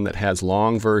 but one that has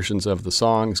long versions of the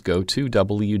songs, go to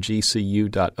wgcu.org,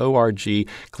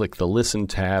 click the Listen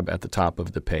tab at the top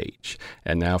of the page.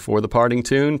 And now for the parting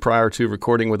tune. Prior to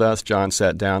recording with us, Jon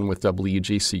sat down with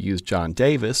WGCU's John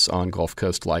Davis on Gulf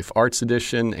Coast Life Arts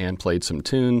Edition and played some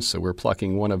tunes, so we're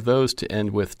plucking one of those to end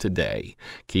with today.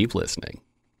 Keep listening.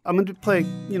 I'm going to play,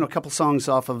 a couple songs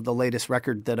off of the latest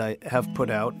record that I have put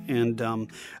out. And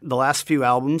the last few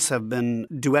albums have been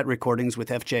duet recordings with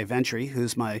F.J. Ventry,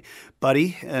 who's my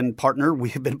buddy and partner. We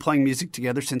have been playing music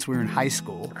together since we were in high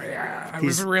school. Yeah, I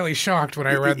was really shocked when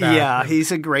I read that. Yeah,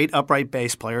 he's a great upright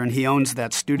bass player, and he owns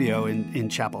that studio in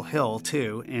Chapel Hill,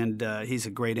 too. And he's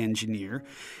a great engineer.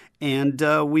 And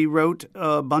we wrote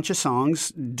a bunch of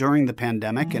songs during the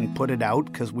pandemic and put it out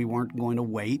because we weren't going to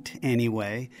wait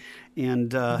anyway.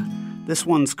 And this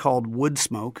one's called Wood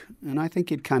Smoke, and I think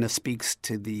it kind of speaks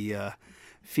to the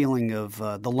feeling of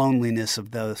the loneliness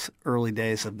of those early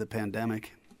days of the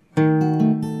pandemic.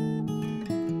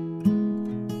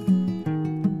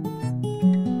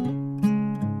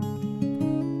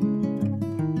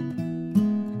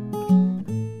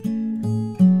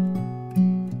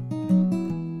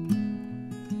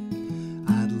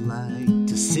 I'd like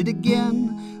to sit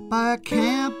again by a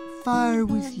campfire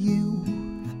with you,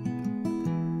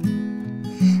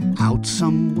 out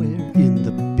somewhere in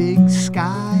the big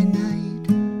sky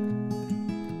night,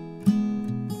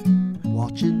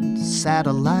 watching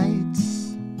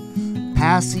satellites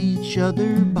pass each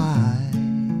other by,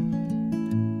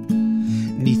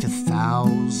 'neath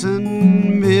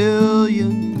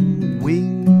 1,000,000,000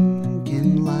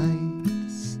 winking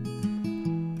lights.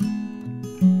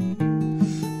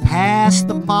 Pass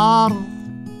the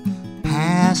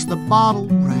bottle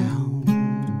round.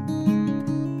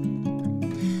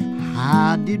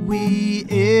 How did we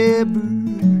ever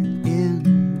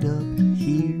end up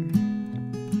here?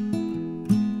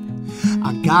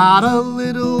 I got a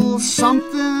little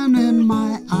something in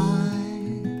my eye.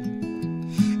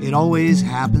 It always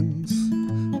happens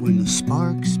when the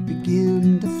sparks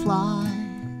begin to fly.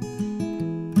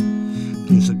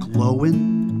 There's a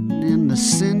glowing in the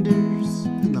cinders,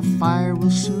 and the fire will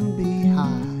soon be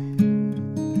high.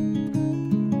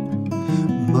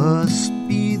 Must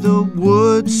be the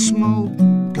wood smoke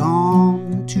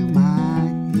gone to my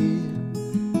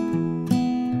head.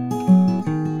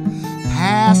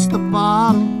 Pass the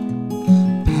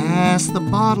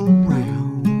bottle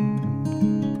round.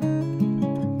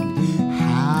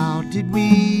 How did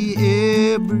we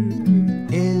ever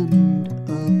end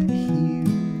up here?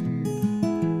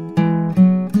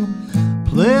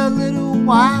 Play a little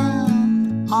while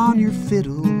on your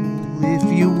fiddle if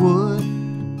you would.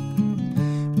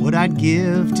 What I'd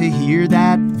give to hear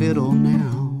that fiddle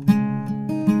now.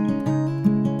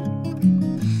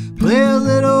 Play a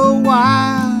little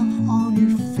while on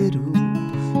your fiddle,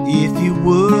 if you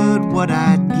would. What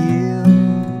I'd give,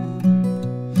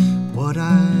 what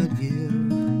I'd give.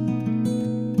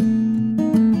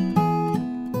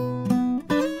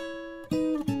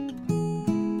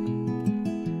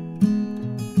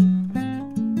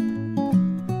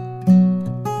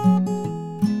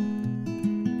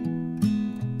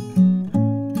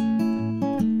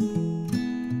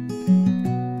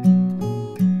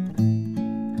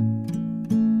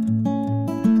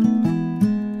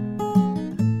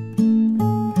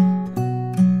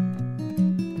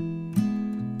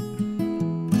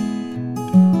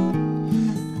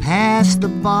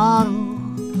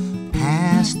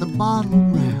 Pass the bottle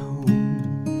round.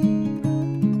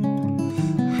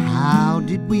 How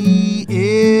did we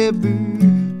ever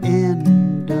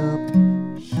end up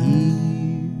here?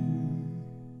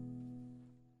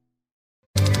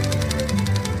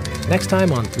 Next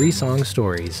time on 3-Song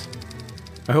Stories.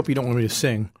 I hope you don't want me to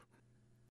sing.